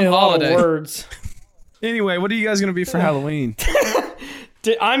that damn Say a lot of holiday. words. Anyway, what are you guys gonna be for Halloween?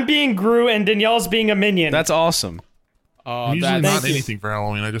 I'm being Gru and Danielle's being a minion. That's awesome. Oh, Usually that's not Thank you. anything for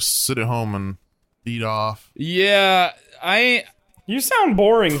Halloween. I just sit at home and beat off. yeah. You sound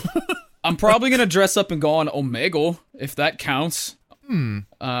boring. I'm probably gonna dress up and go on Omegle if that counts.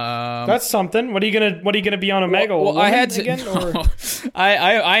 That's something. What are you gonna be on Omega? Well, I had to. again, or? No,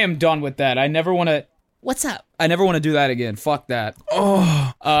 I am done with that. I never want to. What's up? I never want to do that again. Fuck that.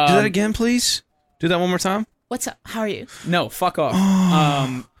 Do that again, please. Do that one more time. What's up? How are you? No, fuck off. Oh,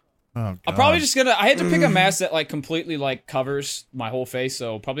 I'm God. probably just gonna. I had to pick a mask that like completely like covers my whole face,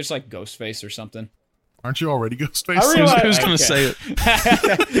 so probably just like Ghostface or something. Aren't you already Ghostface? I realize- Who's gonna Okay. say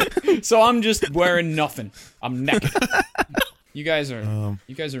it? So I'm just wearing nothing. I'm naked. You guys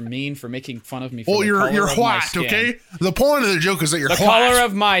are mean for making fun of me. For Well, the you're color of my white, skin. okay? The point of the joke is that you're The white. color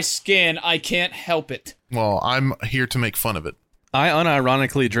of my skin, I can't help it. Well, I'm here to make fun of it. I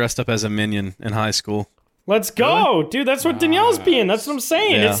unironically dressed up as a minion in high school. Let's go, dude. That's what Danielle's being. That's what I'm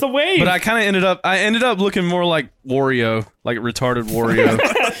saying. Yeah. It's the wave. But I kind of ended up looking more like Wario, like retarded Wario.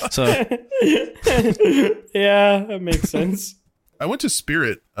 So Yeah, that makes sense. I went to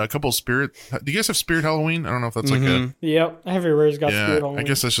Spirit, a couple of Spirit. Do you guys have Spirit Halloween? I don't know if that's like a. Yep, everywhere's got Yeah, spirit Halloween. I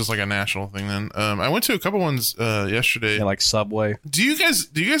guess that's just like a national thing then. I went to a couple ones yesterday. yeah, like Subway. Do you guys?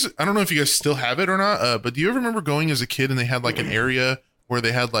 I don't know if you guys still have it or not. But do you ever remember going as a kid and they had like an area where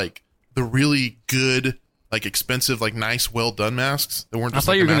they had like the really good, like expensive, like nice, well done masks that weren't. I Just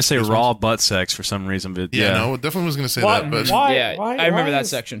thought like you were the going to say mass-produced raw ones? butt sex for some reason, but Yeah, yeah. no, definitely was going to say Why- that, but why- Yeah, I remember that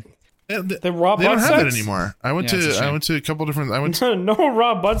section. The raw they don't butt have sex? it anymore. I went Yeah, it's a to shame. a couple different. I went No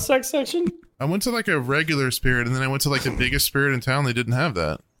raw butt sex section. I went to like a regular Spirit, and then I went to like the biggest Spirit in town. They didn't have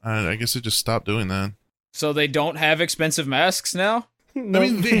that. I guess they just stopped doing that. So they don't have expensive masks now? No. I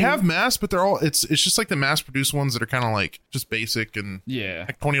mean, they have masks, but they're all it's just like the mass produced ones that are kind of like just basic and Yeah.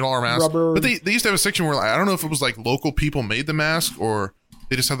 like $20 masks. Rubber. But they used to have a section where like, I don't know if it was like local people made the mask or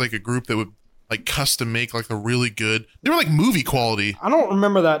they just had like a group that would like custom make like the really good. They were like movie quality. I don't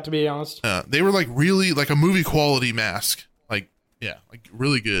remember that, to be honest. They were like really like a movie quality mask. Like yeah, like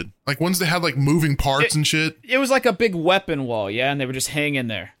really good. Like ones that had like moving parts and shit. It was like a big weapon wall, yeah, and they were just hanging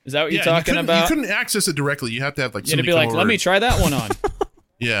there. Is that what you're Yeah, talking you about? couldn't access it directly. You have to have like You'd somebody be like, come let over. me try that one on.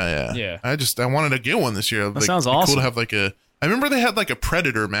 Yeah. Yeah. I wanted to get one this year. That sounds Cool awesome. to have like a. I remember they had like a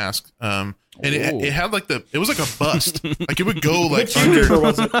Predator mask. And Ooh. it had like it was like a bust. Like it would go like Which YouTuber under.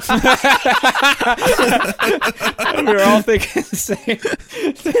 was it? We were all thinking the same.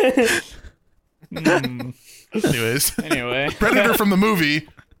 Anyways, Anyway. Predator from the movie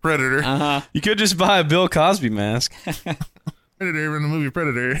Predator. You could just buy a Bill Cosby mask. Predator in the movie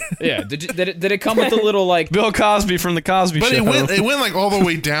Predator. Yeah. Did it come with a little like Bill Cosby from the Cosby But Show. it went like all the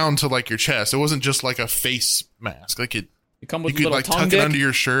way down to like your chest. It wasn't just like a face mask. Like it come you with a could little like tongue tuck dick? it under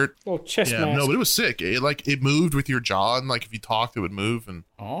your shirt. Little chest Yeah, mask. no, but it was sick. It moved with your jaw, and like if you talked, it would move, and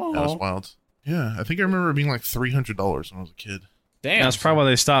that was Oh, wild. Yeah, I think I remember it being like $300 when I was a kid. damn. That's probably why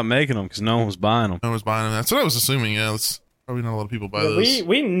they stopped making them, because no one was buying them. No one was buying them. That's what I was assuming. Yeah, that's probably not a lot of people buy Yeah, those.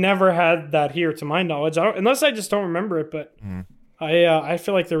 we never had that here, to my knowledge. Unless I just don't remember it, but I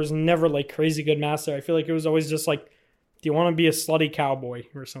feel like there was never like crazy good masks there. I feel like it was always just like, do you want to be a slutty cowboy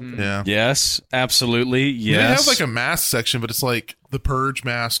or something? Yeah. Yes, absolutely. Yes. They have like a mask section, but it's like the Purge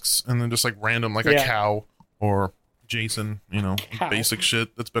masks, and then just like random, like a Yeah. cow or Jason, Cow. basic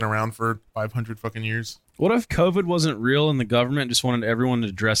shit that's been around for 500 fucking years. What if COVID wasn't real and the government just wanted everyone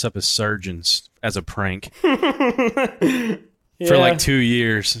to dress up as surgeons as a prank for Yeah. like 2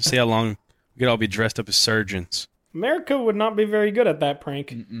 years? See how long we could all be dressed up as surgeons. America would not be very good at that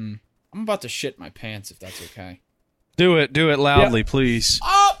prank. I'm about to shit my pants if that's okay. Do it loudly, please.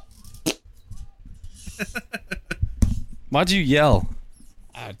 Why'd you yell?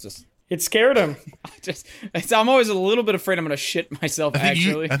 It scared him. I'm always a little bit afraid I'm gonna shit myself. I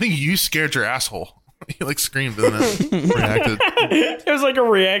think you scared your asshole. You like screamed and then reacted. It was like a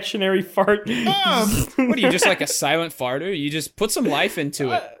reactionary fart. What are you, just like a silent farter? You just put some life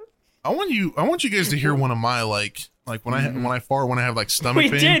into it. I want you guys to hear one of my like when I fart when I have like stomach We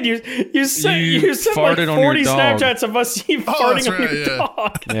pain. did. You sent like farted on your 40 dog. Snapchats of us farting on your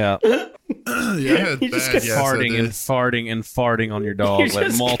dog. Yeah. Yeah, I had You just bad get yes, I farting did. and farting and farting on your You dog, like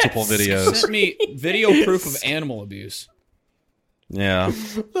just multiple get videos. Sent me video proof of animal abuse. Yeah.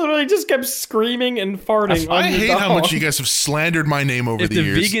 Literally just kept screaming and farting on I your hate dog. how much you guys have slandered my name over If the the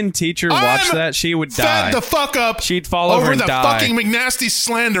years. vegan teacher watched that, she would die. Fed the fuck up. She'd fall over over and the die. fucking McNasty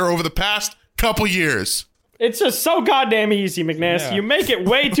slander over the past couple years. It's just so goddamn easy, McNasty. You make it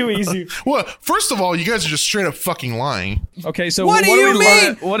way too easy. Well, first of all, you guys are just straight up fucking lying. Okay, so What do are you we mean?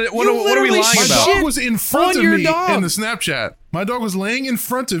 lying? What are we literally lying My about? dog was in front on of your me dog. in the Snapchat. My dog was laying in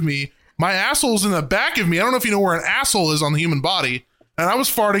front of me. My asshole's in the back of me. I don't know if you know where an asshole is on the human body. And I was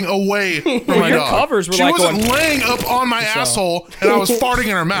farting away from my Your dog. covers were she like wasn't going- laying up on my asshole, and I was farting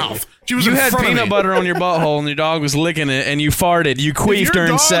in her mouth. She was You in had front of peanut me. butter on your butthole and your dog was licking it and you farted. You If queefed your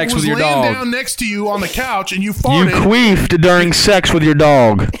during dog sex was with your laying dog. down next to you on the couch and you farted. queefed during sex with your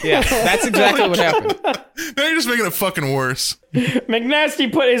dog. Yeah, that's exactly what happened. Now you're just making it fucking worse.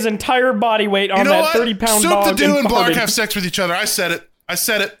 McNasty put his entire body weight on You know that what? 30-pound Soup dog the Dew and Blark farted. have sex with each other. I said it. all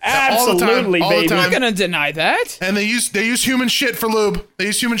the Absolutely, time. All baby. the I'm time. not gonna deny that. And they use human shit for lube.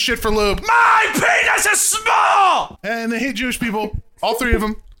 My penis is small! And they hate Jewish people. All three of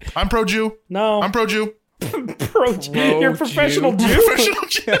them. I'm pro-Jew. No. I'm pro-Jew. You're a professional Jew. Professional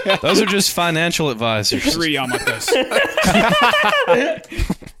Jew. Those are just financial advisors. 3 yarmulkes.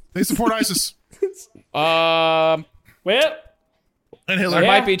 They support ISIS Well, and Hitler. That Yeah.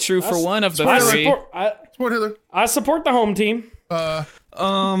 might be true for one of the I 3. support, Support Hitler. I support the home team. I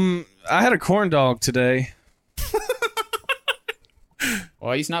had a corn dog today.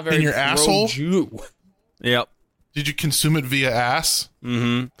 Well, he's not very In your asshole? Jew. Yep. Did you consume it via ass?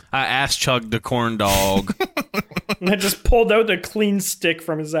 I ass chugged the corn dog. And I just pulled out the clean stick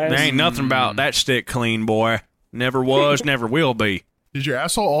from his ass. There ain't nothing about that stick clean, boy. Never was, never will be. Did your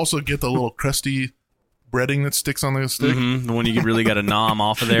asshole also get the little crusty breading that sticks on the stick? The one you really got to nom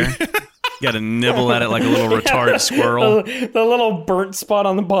off of there. You got to nibble at it like a little retarded squirrel. The little burnt spot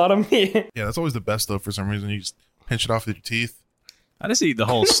on the bottom. Yeah, that's always the best though. For some reason, you just pinch it off with your teeth. I just eat the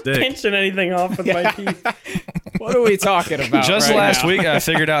whole stick. Pinching anything off with my teeth. What are we talking about? Just right last now? week, I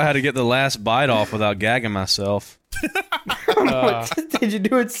figured out how to get the last bite off without gagging myself. Did you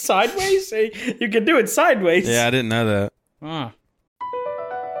do it sideways? You can do it sideways. Yeah, I didn't know that. Huh.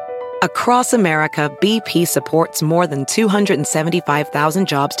 Across America, BP supports more than 275,000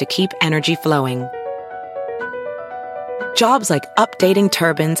 jobs to keep energy flowing. Jobs like updating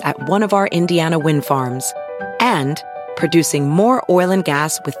turbines at one of our Indiana wind farms and producing more oil and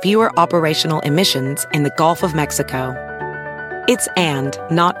gas with fewer operational emissions in the Gulf of Mexico. It's and,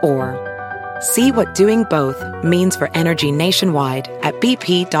 not or. See what doing both means for energy nationwide at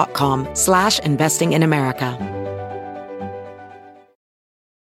bp.com/investing in America.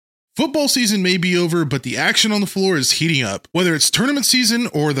 Football season may be over, but the action on the floor is heating up. Whether it's tournament season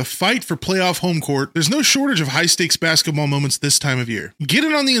or the fight for playoff home court, there's no shortage of high-stakes basketball moments this time of year. Get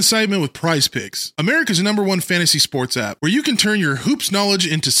in on the excitement with Prize Picks, America's #1 fantasy sports app, where you can turn your hoops knowledge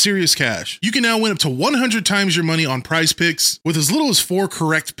into serious cash. You can now win up to 100 times your money on Prize Picks with as little as 4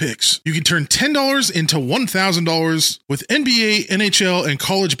 correct picks. You can turn $10 into $1,000 with NBA, NHL, and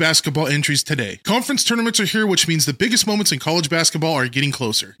college basketball entries today. Conference tournaments are here, which means the biggest moments in college basketball are getting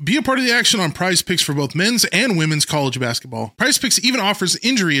closer. Be a part of the action on Prize Picks for both men's and women's college basketball. Prize Picks even offers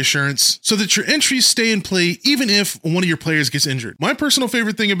injury assurance so that your entries stay in play even if one of your players gets injured. My personal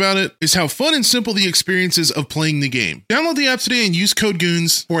favorite thing about it is how fun and simple the experience is of playing the game. Download the app today and use code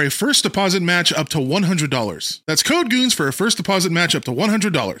GOONS for a first deposit match up to $100. That's code GOONS for a first deposit match up to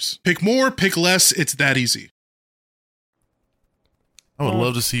 $100. Pick more, pick less, it's that easy. I would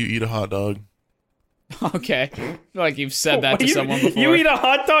love to see you eat a hot dog. Okay. I feel like you've said that to You- someone before. You eat a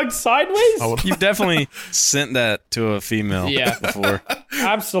hot dog sideways? I would. You've definitely sent that to a female Yeah. before.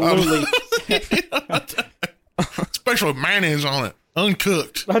 Absolutely. Especially with mayonnaise on it,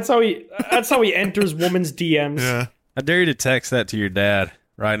 uncooked. That's how he enters woman's DMs. Yeah. I dare you to text that to your dad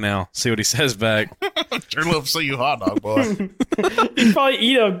right now. See what he says back. Sure love to see you hot dog, boy. He'd probably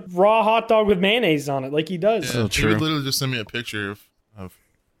eat a raw hot dog with mayonnaise on it like he does. So He true. would literally just send me a picture of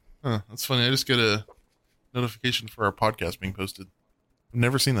that's funny. I just get a notification for our podcast being posted. I've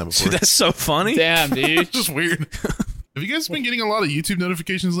never seen that before. Dude, that's so funny. Damn, dude. It's just weird. Have you guys been getting a lot of YouTube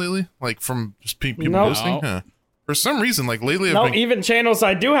notifications lately? Like from just people No. posting? Huh. For some reason, like lately, No, I've been even channels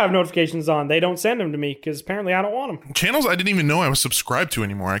I do have notifications on, they don't send them to me because apparently I don't want them. channels I didn't even know I was subscribed to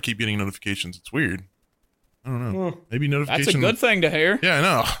anymore. I keep getting notifications. It's weird. I don't know. Maybe notification. That's a good thing to hear. Yeah, I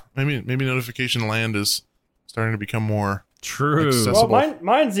know. Maybe notification land is starting to become more True. accessible. Well,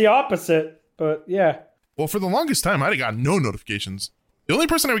 mine's the opposite, but yeah. Well, for the longest time, I'd have got no notifications. The only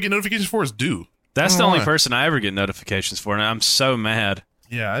person I would get notifications for is Dew. That's I the don't know only why. person I ever get notifications for, and I'm so mad.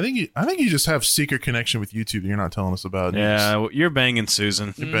 Yeah, I think you just have secret connection with YouTube that you're not telling us about. Yeah, you're banging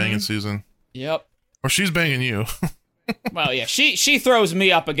Susan. You're banging Susan, Yep. or she's banging you. Well, yeah, she throws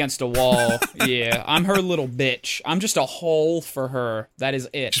me up against a wall. Yeah, I'm her little bitch. I'm just a hole for her. That is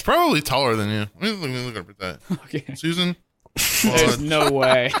it. She's probably taller than you. Let me look up at that. Okay. Susan. There's no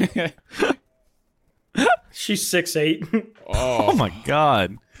way. She's 6'8". Oh my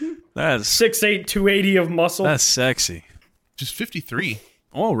god, that's 6'8", 280 of muscle. that's sexy. She's 53.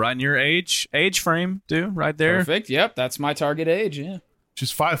 Oh, right in your age frame, dude, right there. Perfect. Yep, that's my target age. Yeah.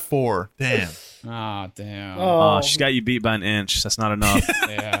 She's 5'4". Damn. Oh, damn. Oh, she's got you beat by an inch. That's not enough.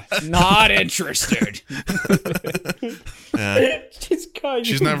 Yeah. Not interested. Yeah.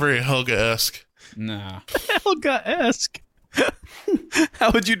 She's not very Helga-esque. No. Helga-esque.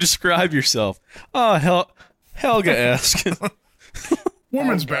 How would you describe yourself? Oh, Helga-esque.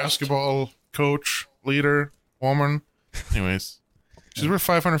 Women's basketball coach, leader, woman. Anyways, she's worth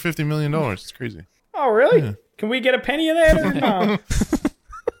 $550 million. It's crazy. Oh, really? Yeah. Can we get a penny of that? Or no?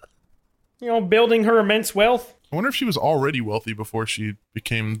 Building her immense wealth. I wonder if she was already wealthy before she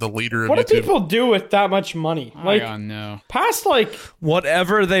became the leader of What YouTube. do people do with that much money? I don't know. Past like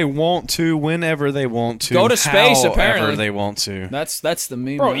Whatever they want to, whenever they want to. Go to space, however apparently. they want to. That's the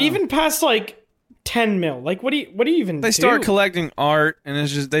meme. bro, now. even past like 10 mil. Like what do you even They do? start collecting art, and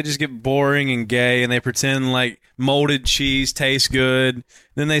they just get boring and gay, and they pretend like molded cheese tastes good.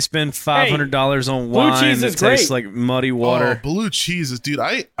 Then they spend $500 on blue wine cheese that is tastes great. like muddy water. Oh, blue cheese is, dude.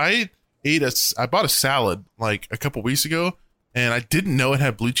 I bought a salad like a couple weeks ago, and I didn't know it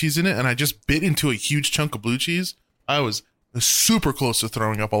had blue cheese in it, and I just bit into a huge chunk of blue cheese. I was super close to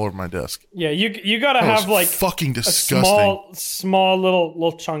throwing up all over my desk. Yeah, you gotta That was have like fucking a disgusting. small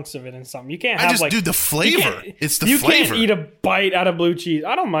little chunks of it in something. You can't have like dude, the flavor. It's the you flavor. can't eat a bite out of blue cheese.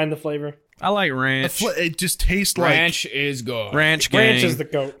 I don't mind the flavor. I like ranch. It just tastes ranch is good. Ranch gang. Ranch is the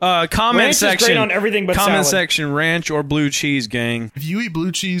goat. Comment Ranch is section. great on everything but comment salad. section. Ranch or blue cheese gang. If you eat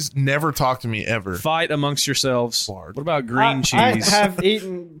blue cheese, never talk to me ever. Fight amongst yourselves. Lord. What about green cheese? I have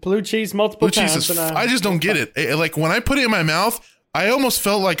eaten blue cheese multiple Blue cheese times. is. and I just don't get it. Like when I put it in my mouth, I almost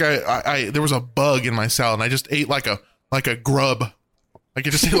felt like I there was a bug in my salad, and I just ate like a grub. Like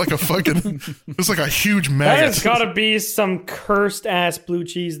it just ate like a fucking. It's like a huge that maggot. has got to be some cursed ass blue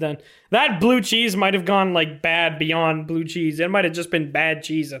cheese. Then that blue cheese might have gone like bad beyond blue cheese. It might have just been bad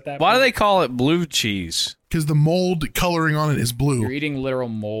cheese at that. Why do point. they call it blue cheese? Because the mold coloring on it is blue. You're eating literal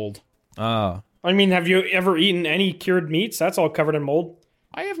mold. Oh. I mean, have you ever eaten any cured meats? That's all covered in mold.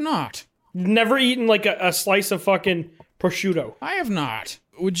 I have not. Never eaten like a slice of fucking prosciutto. I have not.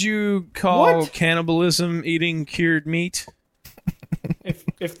 Would you call What? cannibalism eating cured meat?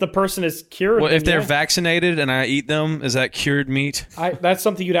 If the person is cured, Well, if then they're yeah. vaccinated and I eat them, is that cured meat? That's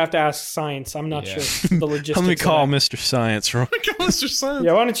something you'd have to ask science. I'm not Yeah. sure the logistics. Let me of call that. Mr. Science. Right? Mr. Science.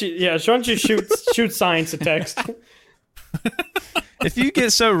 Yeah, why don't you shoot science a text? If you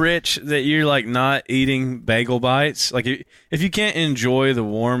get so rich that you're like not eating bagel bites, like if you can't enjoy the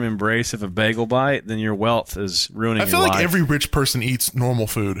warm embrace of a bagel bite, then your wealth is ruining I feel your like life. every rich person eats normal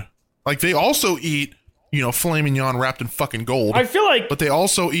food. Like they also eat, filet mignon wrapped in fucking gold. I feel like but they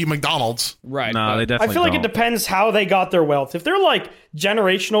also eat McDonald's. Right. No, but they I definitely feel like don't. it depends how they got their wealth. If they're like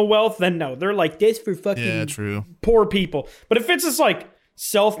generational wealth, then no, they're like this for fucking Yeah, true. poor people. But if it's just like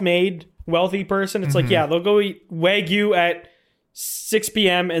self-made wealthy person, it's like yeah, they'll go eat Wagyu at 6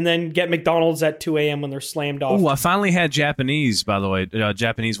 p.m. and then get McDonald's at 2 a.m. when they're slammed off. Oh, I finally had Japanese, by the way,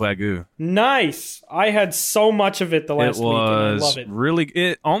 Japanese Wagyu. Nice. I had so much of it the last It week and I was love it. really,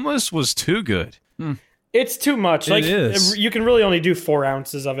 it almost was too good. It's too much. It Like is. you can really only do 4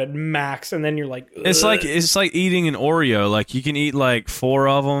 ounces of it max, and then you're like, It's like eating an Oreo. Like you can eat like 4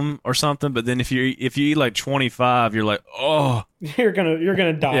 of them or something, but then if you eat like 25, you're like, oh, you're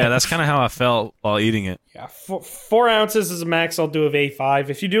gonna die. yeah. That's kind of how I felt while eating it. Yeah, 4 ounces is a max I'll do of A5.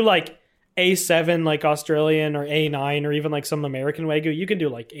 If you do like A7, like Australian, or A9, or even like some American Wagyu, you can do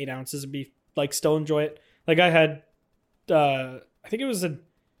like 8 ounces and be like still enjoy it. Like I had, I think it was I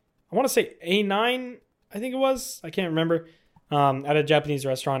want to say A9. I think it was. I can't remember. At a Japanese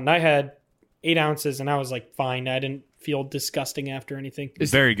restaurant, and I had 8 ounces, and I was like fine. I didn't feel disgusting after anything.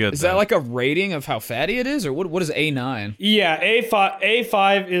 Very good. Is though. that like a rating of how fatty it is, or what is A9? Yeah,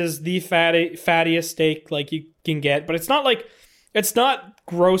 A5 is the fattiest steak like you can get, but it's not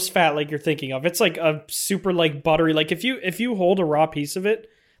gross fat like you're thinking of. It's like a super like buttery. Like if you hold a raw piece of it,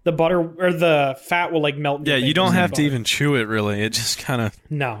 the butter or the fat will like melt. into Yeah, the you don't bacon have to butter. even chew it really. It just kind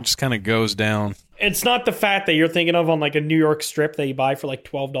of goes down. It's not the fat that you're thinking of on like a New York strip that you buy for like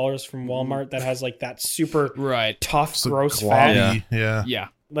 $12 from Walmart that has like that super Right. tough, It's like gross fat. globby, yeah. Yeah.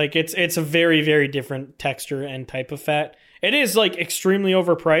 Like it's a very, very different texture and type of fat. It is like extremely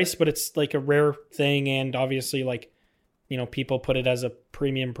overpriced, but it's like a rare thing, and obviously like, you know, people put it as a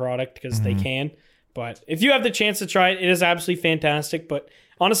premium product because they can. But if you have the chance to try it, it is absolutely fantastic. But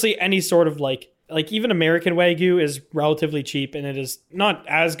honestly, any sort of like even American Wagyu is relatively cheap, and it is not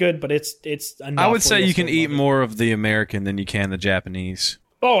as good, but it's enough. I would where say you'll you can still eat love it. more of the American than you can the Japanese.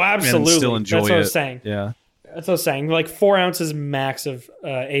 Oh, absolutely. And still enjoy That's what I was it. saying. Yeah. That's what I was saying. Like 4 ounces max of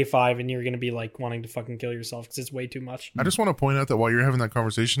A5, and you're gonna be like wanting to fucking kill yourself because it's way too much. I just want to point out that while you're having that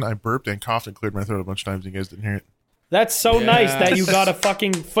conversation, I burped and coughed and cleared my throat a bunch of times. And you guys didn't hear it. That's so nice that you got a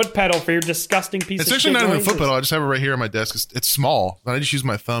fucking foot pedal for your disgusting piece It's of actually shit not even a noises. foot pedal. I just have it right here on my desk. It's small. I just use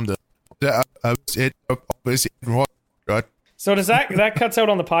my thumb to. So does that cuts out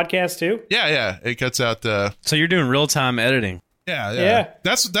on the podcast too? Yeah. It cuts out. So you're doing real time editing. Yeah.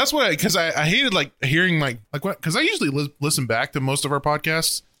 That's what because I hated like hearing like what because I usually listen back to most of our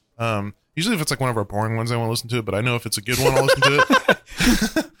podcasts. Usually if it's like one of our boring ones, I won't listen to it. But I know if it's a good one, I'll listen to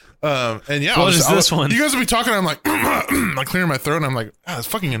it. And yeah, What is this one? You guys will be talking. I'm like, like clearing my throat, and I'm like, it's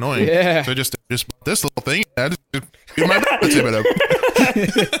fucking annoying. Yeah. So I just bought this little thing. I just get my tip it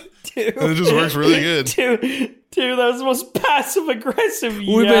up. And it just works really good. Dude, that was the most passive aggressive.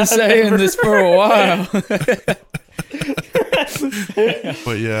 We've been saying this for a while.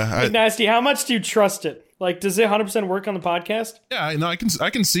 But yeah, Nasty, how much do you trust it? Like, does it 100% work on the podcast? yeah, I know I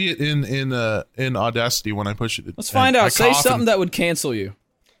can see it in Audacity when I push it. Let's find I out. Say cough something and- that would cancel you.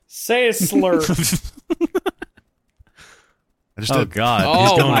 Say a slur. I just Oh did. God! Oh,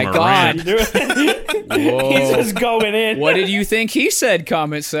 He's going my on a God. rant. You do it. Whoa. He's just going in. What did you think he said?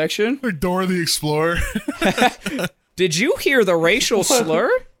 Comment section. Like Dora the Explorer. Did you hear the racial slur?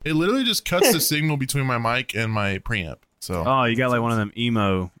 It literally just cuts the signal between my mic and my preamp. So Oh, you got like one of them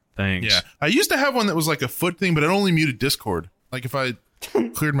emo things. yeah, I used to have one that was like a foot thing, but it only muted Discord. Like if I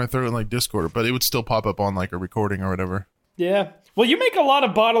cleared my throat in like Discord, but it would still pop up on like a recording or whatever. Yeah. Well, you make a lot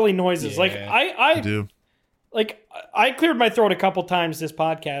of bodily noises. Like I do. Like I cleared my throat a couple times this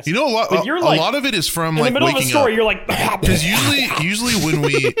podcast. You know, But you're a like, lot of it is from in like the middle of a waking story, up. you're like, Because usually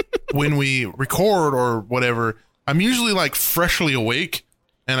when we record or whatever, I'm usually like freshly awake,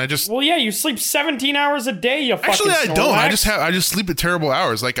 and I just well, yeah, you sleep 17 hours a day. You fucking actually I don't. Snorlax. I just sleep at terrible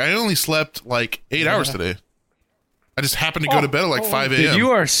hours. Like I only slept like 8 hours today. I just happened to go to bed at like 5 a.m. Dude, you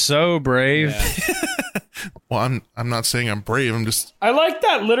are so brave. Well, I'm not saying I'm brave. I'm just I like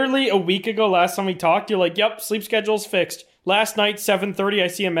that. Literally a week ago, last time we talked, you're like, "Yep, sleep schedule's fixed." Last night, 7:30, I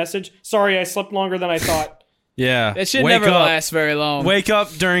see a message. Sorry, I slept longer than I thought. Yeah. It should Wake never up. last very long. Wake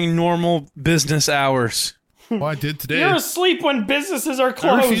up during normal business hours. well, I did today. You're asleep when businesses are I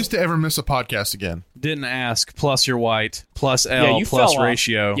closed. refuse to ever miss a podcast again. Didn't ask. Plus you're white. Plus Yeah, L. you Plus fell off.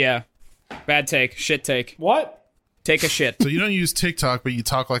 ratio. Yeah. Bad take. Shit take. What? Take a shit. So you don't use TikTok, but you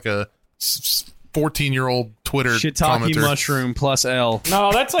talk like a 14-year-old Twitter Shiitake commenter. mushroom plus L.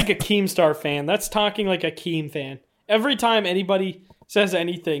 No, that's like a Keemstar fan. That's talking like a Keem fan. Every time anybody says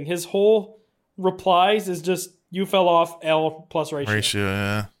anything, his whole replies is just "you fell off L plus ratio,"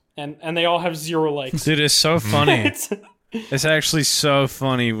 Yeah. and they all have 0 likes. Dude, it's so funny. It's, It's actually so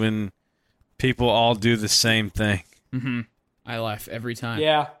funny when people all do the same thing. I laugh every time.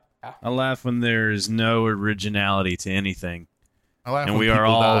 yeah. I laugh when there is no originality to anything. I laugh And when we are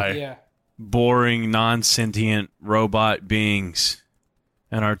people all- die. Yeah. Boring, non-sentient robot beings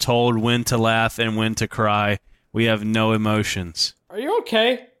and are told when to laugh and when to cry. We have no emotions. Are you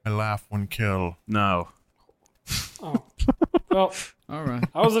okay? I laugh when kill. No. Well, All right.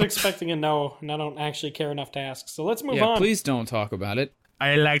 I wasn't expecting a no, and I don't actually care enough to ask. So let's move Yeah, on. please don't talk about it.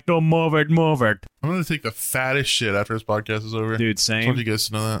 I like to move it. I'm gonna take the fattest shit after this podcast is over. Dude, I just want same. you guys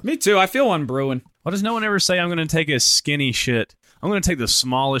to know that. Me too. I feel one brewing. Why does no one ever say I'm going to take a skinny shit? I'm going to take the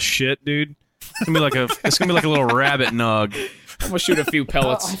smallest shit, dude. It's going to be like a little rabbit nug. I'm gonna shoot a few I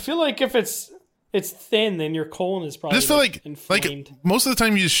pellets. feel like if it's thin, then your colon is I probably just feel like inflamed. most of the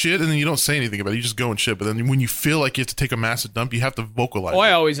time you just shit and then you don't say anything about it. You just go and shit. But then when you feel like you have to take a massive dump, you have to vocalize. Oh, I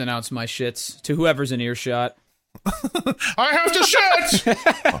it. always announce my shits to whoever's in earshot. I have to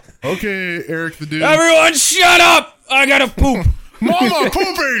shit. Okay, Eric the dude. Everyone, shut up! I gotta poop. Mama,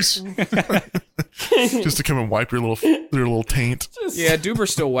 poopies. Just to come and wipe your little taint. Yeah, Duber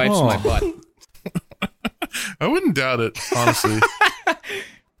still wipes my butt. I wouldn't doubt it, honestly.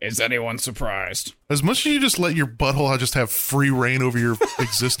 Is anyone surprised? As much as you just let your butthole just have free reign over your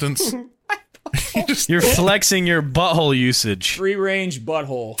existence, You're flexing your butthole usage. Free range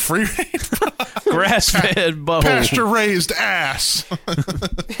butthole. Free Grass-fed butthole. pasture raised ass.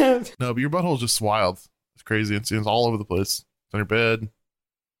 No, but your butthole's just wild. It's crazy. It's all over the place. It's on your bed.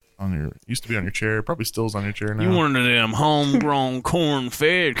 Used to be on your chair. Probably still is on your chair now. You one of them homegrown,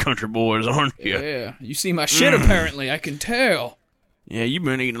 corn-fed country boys, aren't you? Yeah, you see my shit apparently. I can tell. Yeah, you've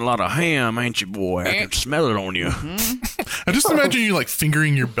been eating a lot of ham, ain't you, boy? I can smell it on you. I just imagine you like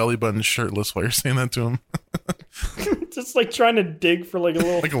fingering your belly button shirtless while you're saying that to him. Just like trying to dig for like a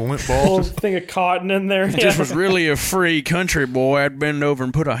little, Like a lint ball. little thing of cotton in there. If this was really a free country boy, I'd bend over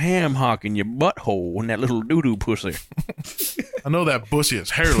and put a ham hock in your butthole in that little doo-doo pussy. I know that bussy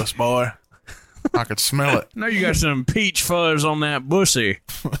is hairless, boy. I could smell it. Now you got some peach fuzz on that bussy.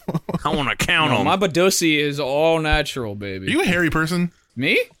 I want to count on My badussy is all natural, Are baby. you a hairy person?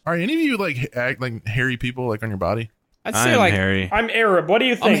 Me? Are any of you like act like hairy people like on your body? I'd I say am like hairy. I'm Arab. What do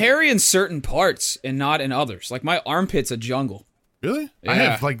you think? I'm hairy in certain parts and not in others. Like my armpit's a jungle. Really? I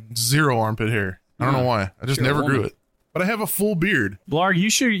Yeah. have like zero armpit hair. I don't know why. I just You're a never grew woman. it. But I have a full beard. Blarg,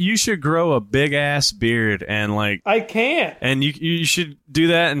 you should grow a big ass beard and like, I can't. and you should do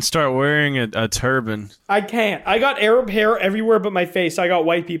that and start wearing a turban. I can't. I got Arab hair everywhere but my face. I got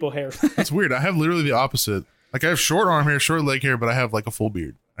white people hair. That's weird. I have literally the opposite. Like I have short arm hair, short leg hair, but I have like a full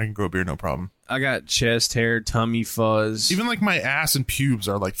beard. I can grow a beard no problem. I got chest hair, tummy fuzz. Even like my ass and pubes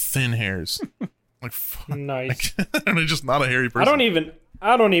are like thin hairs. Like Nice. I'm just not a hairy person.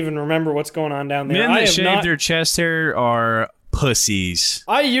 I don't even remember what's going on down there. Men I that have shave not- their chest hair are pussies.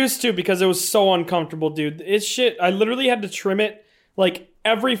 I used to because it was so uncomfortable, dude. It's shit. I literally had to trim it like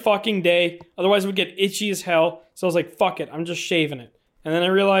every fucking day. Otherwise, it would get itchy as hell. So I was like, fuck it. I'm just shaving it. And then I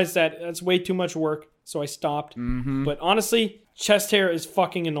realized that that's way too much work. So I stopped. But honestly, chest hair is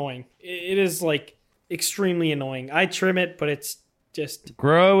fucking annoying. It is like extremely annoying. I trim it, but it's just.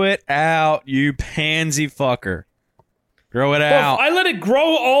 Grow it out, you pansy fucker. Grow it out. Well, if I let it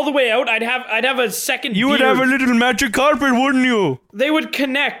grow all the way out, I'd have a second. You would beard. have a little magic carpet, wouldn't you? They would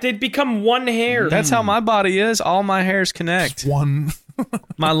connect. They'd become one hair. That's how my body is. All my hairs connect. One.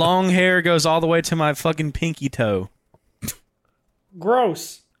 My long hair goes all the way to my fucking pinky toe.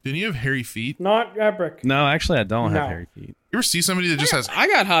 Gross. Didn't you have hairy feet? Not epic. No, actually, I don't No. have hairy feet. You ever see somebody that just has? I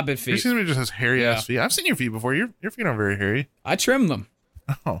got hobbit You ever feet. see somebody that just has hairy ass feet? I've seen your feet before. Your feet aren't very hairy. I trim them.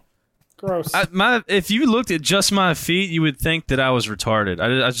 Oh, Gross. If you looked at just my feet, you would think that I was retarded.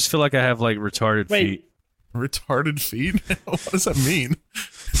 I just feel like I have like retarded Wait. feet. retarded feet? What does that mean?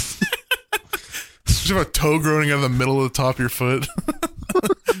 You have a toe growing out of the middle of the top of your foot.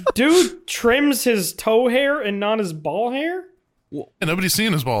 Dude trims his toe hair and not his ball hair? And nobody's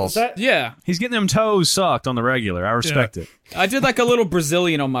seeing his balls. That Yeah. He's getting them toes sucked on the regular. I respect it. I did like a little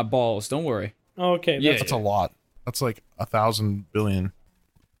Brazilian on my balls. Don't worry. okay. Yeah. That's That's a lot. That's like 1,000 billion.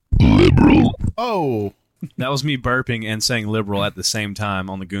 Liberal. Oh, That was me burping and saying liberal at the same time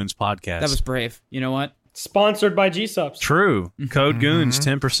on the Goons podcast. That was brave. You know what? sponsored by G-Subs. true. Code Goons,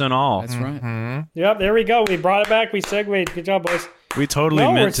 10% off. That's right. Yep, there we go. We brought it back. We segued. Good job, boys. We totally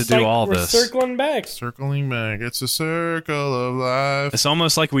No, meant to do all we're this. circling back. circling back. It's a circle of life. It's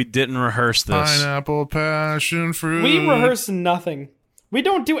almost like we didn't rehearse this. Pineapple, passion fruit. We rehearse nothing. We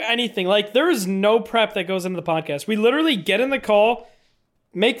don't do anything. Like, there is no prep that goes into the podcast. We literally get in the call,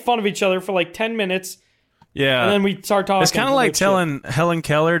 make fun of each other for like 10 minutes, Yeah. and then we start talking. It's kind of like about shit. telling Helen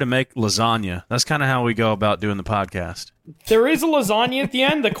Keller to make lasagna. That's kind of how we go about doing the podcast. There is a lasagna at the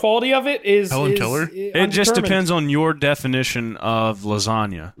end. The quality of it is Helen Keller? It just depends on your definition of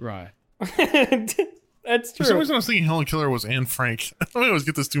lasagna. Right. That's For some true. reason, I was thinking Helen Keller was Anne Frank. I always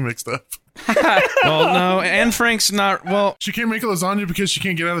get this two mixed up. Well, no, Anne Frank's not. Well, She can't make a lasagna because she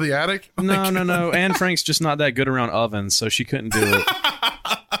can't get out of the attic. no. Anne Frank's just not that good around ovens, so she couldn't do it.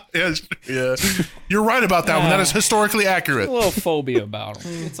 Yeah, you're right about that one. That is historically accurate. A little phobia about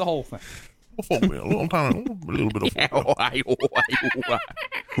them. It's a whole thing. A little bit of.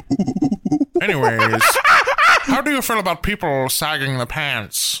 Anyways, how do you feel about people sagging the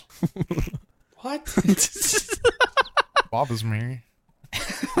pants? What? Bothers me.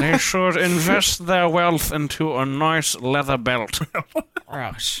 They should invest their wealth into a nice leather belt.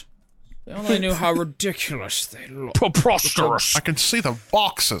 Gross. They only knew how ridiculous they look. Preposterous. I can see the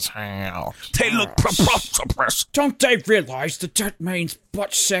boxes hang out. They look preposterous. Don't they realize that means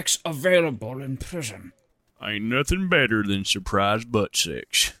butt sex available in prison? Ain't nothing better than surprise butt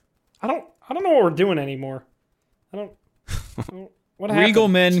sex. I don't know what we're doing anymore. What happened? Regal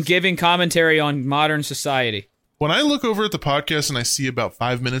men giving commentary on modern society. When I look over at the podcast and I see about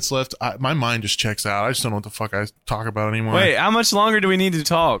 5 minutes left, my mind just checks out. I just don't know what the fuck I talk about anymore. Wait, how much longer do we need to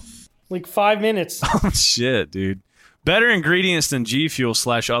talk? Like 5 minutes. Oh, shit, dude. Better ingredients than G Fuel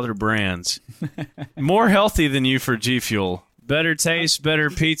 / other brands. More healthy than you for G Fuel. Better taste, better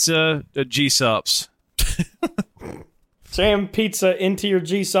pizza, G Subs. Jam pizza into your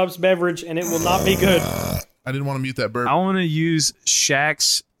G Subs beverage, and it will not be good. I didn't want to mute that burp. I want to use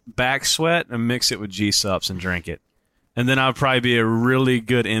Shaq's back sweat and mix it with G Subs and drink it. And then I'll probably be a really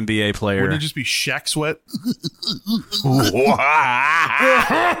good NBA player. Wouldn't it just be Shaq sweat?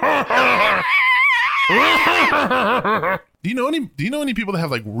 Do you know any people that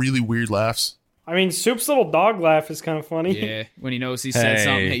have like really weird laughs? I mean, Soup's little dog laugh is kind of funny. Yeah, when he knows he said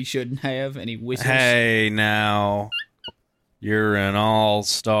something he shouldn't have, and he whistles. Hey, now. You're an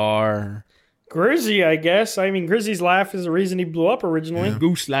all-star. Grizzy, I guess. I mean, Grizzy's laugh is the reason he blew up originally. Yeah.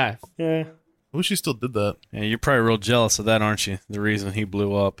 Goose laugh. Yeah. I wish he still did that. Yeah, you're probably real jealous of that, aren't you? The reason he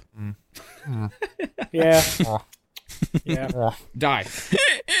blew up. Yeah. Yeah. Die.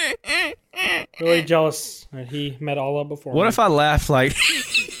 Really jealous that he met Allah before. What if I laugh like...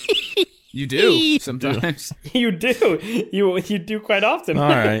 You do sometimes. You do. You do quite often. All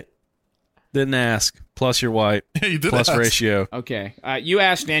right. Didn't ask. Plus you're white. Yeah, you did Plus ask. ratio. Okay. You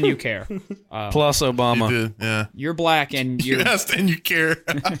asked and you care. Plus Obama. You did, yeah. You're black and You you're... asked and you care.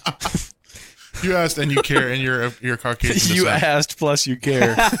 You asked and you care, and you're Caucasian. You descent. asked plus you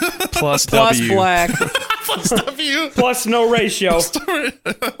care. Plus plus W. black. Plus W. Plus no ratio.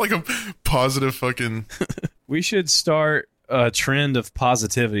 Like a positive fucking. We should start a trend of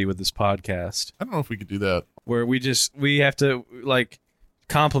positivity with this podcast I don't know if we could do that. where we have to like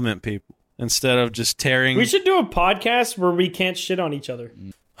compliment people instead of just tearing. We should do a podcast where we can't shit on each other.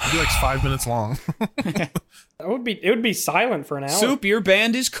 It'd be like 5 minutes long. It would be silent for an hour. Soup, your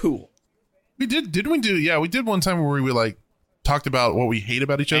band is cool. We did we do? Yeah, we did one time where we like talked about what we hate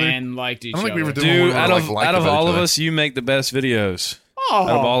about each other. And liked each I don't think we other. ever did one where Dude, we out were, of like, out of about all each of other. us, you make the best videos. Oh.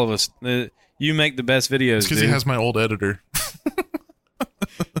 Out of all of us, you make the best videos. because Dude. he has my old editor.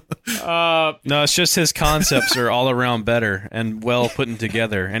 No, it's just his concepts are all around better and well put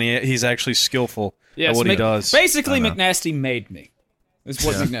together, and he's actually skillful at what he does. Basically, McNasty made me. Is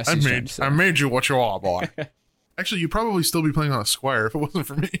what McNasty's trying to say. I made you what you are, boy. Actually, you'd probably still be playing on a Squire if it wasn't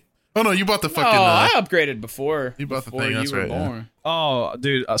for me. Oh no, you bought the fucking. I upgraded before. You bought the before thing, that's you were right, yeah. born. Oh,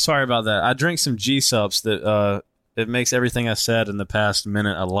 dude, sorry about that. I drank some G Subs that it makes everything I said in the past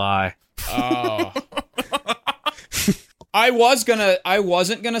minute a lie. Oh. I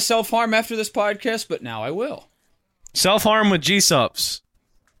wasn't gonna self-harm after this podcast, but now I will. Self-harm with G Subs.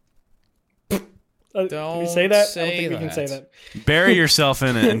 Can we Don't say that? I say don't think we can that. say that. Bury yourself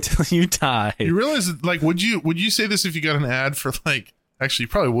in it until you die. You realize, like, would you say this if you got an ad for like? Actually, you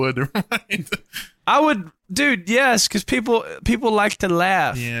probably would. Never mind. I would, dude. Yes, because people like to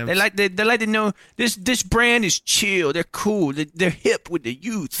laugh. Yeah. They like to know this brand is chill. They're cool. They're hip with the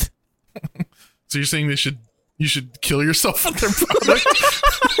youth. So you're saying you should kill yourself with their product?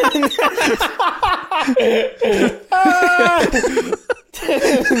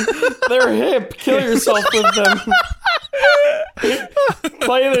 They're hip. Kill yourself with them.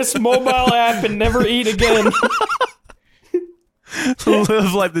 Play this mobile app and never eat again.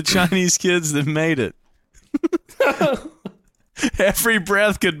 Live like the Chinese kids that made it. Every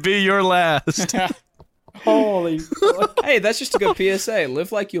breath could be your last. Holy fuck. Hey, that's just a good PSA.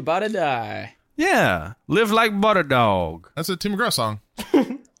 Live like you about to die. Yeah, live like butter dog. That's a Tim McGraw song.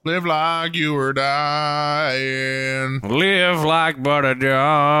 Live like you were dying. Live like butter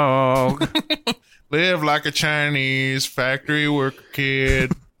dog. Live like a Chinese factory worker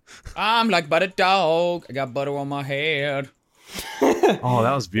kid. I'm like butter dog. I got butter on my head. Oh,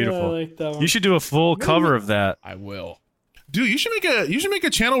 that was beautiful. Yeah, I like that one. You should do a full cover of that. I will. Dude, you should make a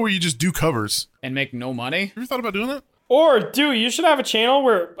channel where you just do covers. And make no money? You ever thought about doing that? Or, dude, you should have a channel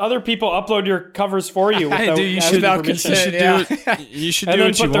where other people upload your covers for you. Hey, without dude, you asking should, permission. you should Yeah. do it. You should And do then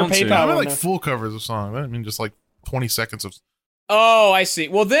what you put their want to. PayPal I mean, in like there. full covers of songs. I mean, just like 20 seconds of. Oh, I see.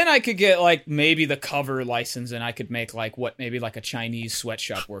 Well, then I could get like maybe the cover license, and I could make like what maybe like a Chinese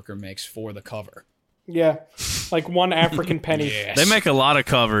sweatshop worker makes for the cover. Yeah. Like one African penny. Yes. They make a lot of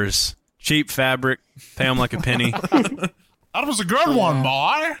covers. Cheap fabric. Pay them like a penny. That was a good one,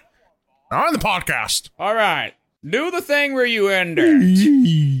 boy. On the podcast. All right. Do the thing where you end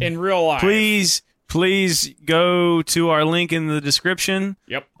it in real life. Please go to our link in the description.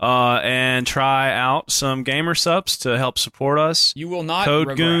 Yep. And try out some gamer subs to help support us. You will not Code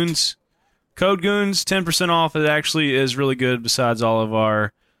regret. Goons. Code Goons, 10% off. It actually is really good besides all of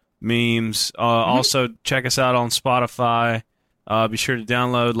our memes. Also, check us out on Spotify. Be sure to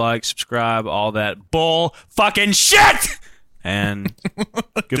download, like, subscribe, all that bull fucking shit! And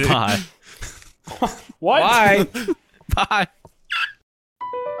goodbye. What? Bye. Bye.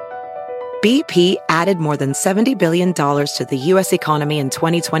 BP added more than $70 billion to the U.S. economy in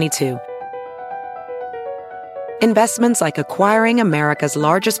 2022. Investments like acquiring America's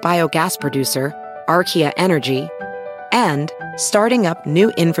largest biogas producer, Archaea Energy, and starting up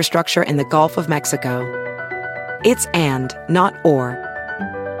new infrastructure in the Gulf of Mexico. It's and, not or.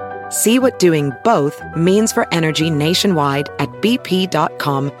 See what doing both means for energy nationwide at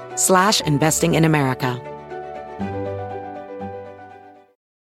bp.com/investing in America.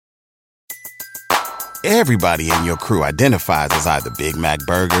 Everybody in your crew identifies as either Big Mac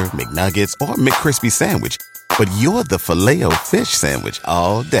Burger, McNuggets, or McCrispy Sandwich. But you're the Filet-O-Fish Sandwich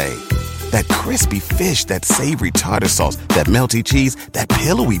all day. That crispy fish, that savory tartar sauce, that melty cheese, that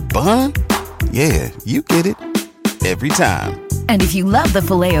pillowy bun. Yeah, you get it. Every time. And if you love the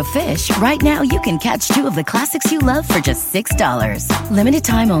Filet-O-Fish, right now you can catch two of the classics you love for just $6. Limited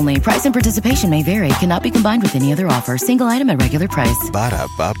time only. Price and participation may vary. Cannot be combined with any other offer. Single item at regular price.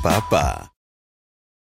 Ba-da-ba-ba-ba.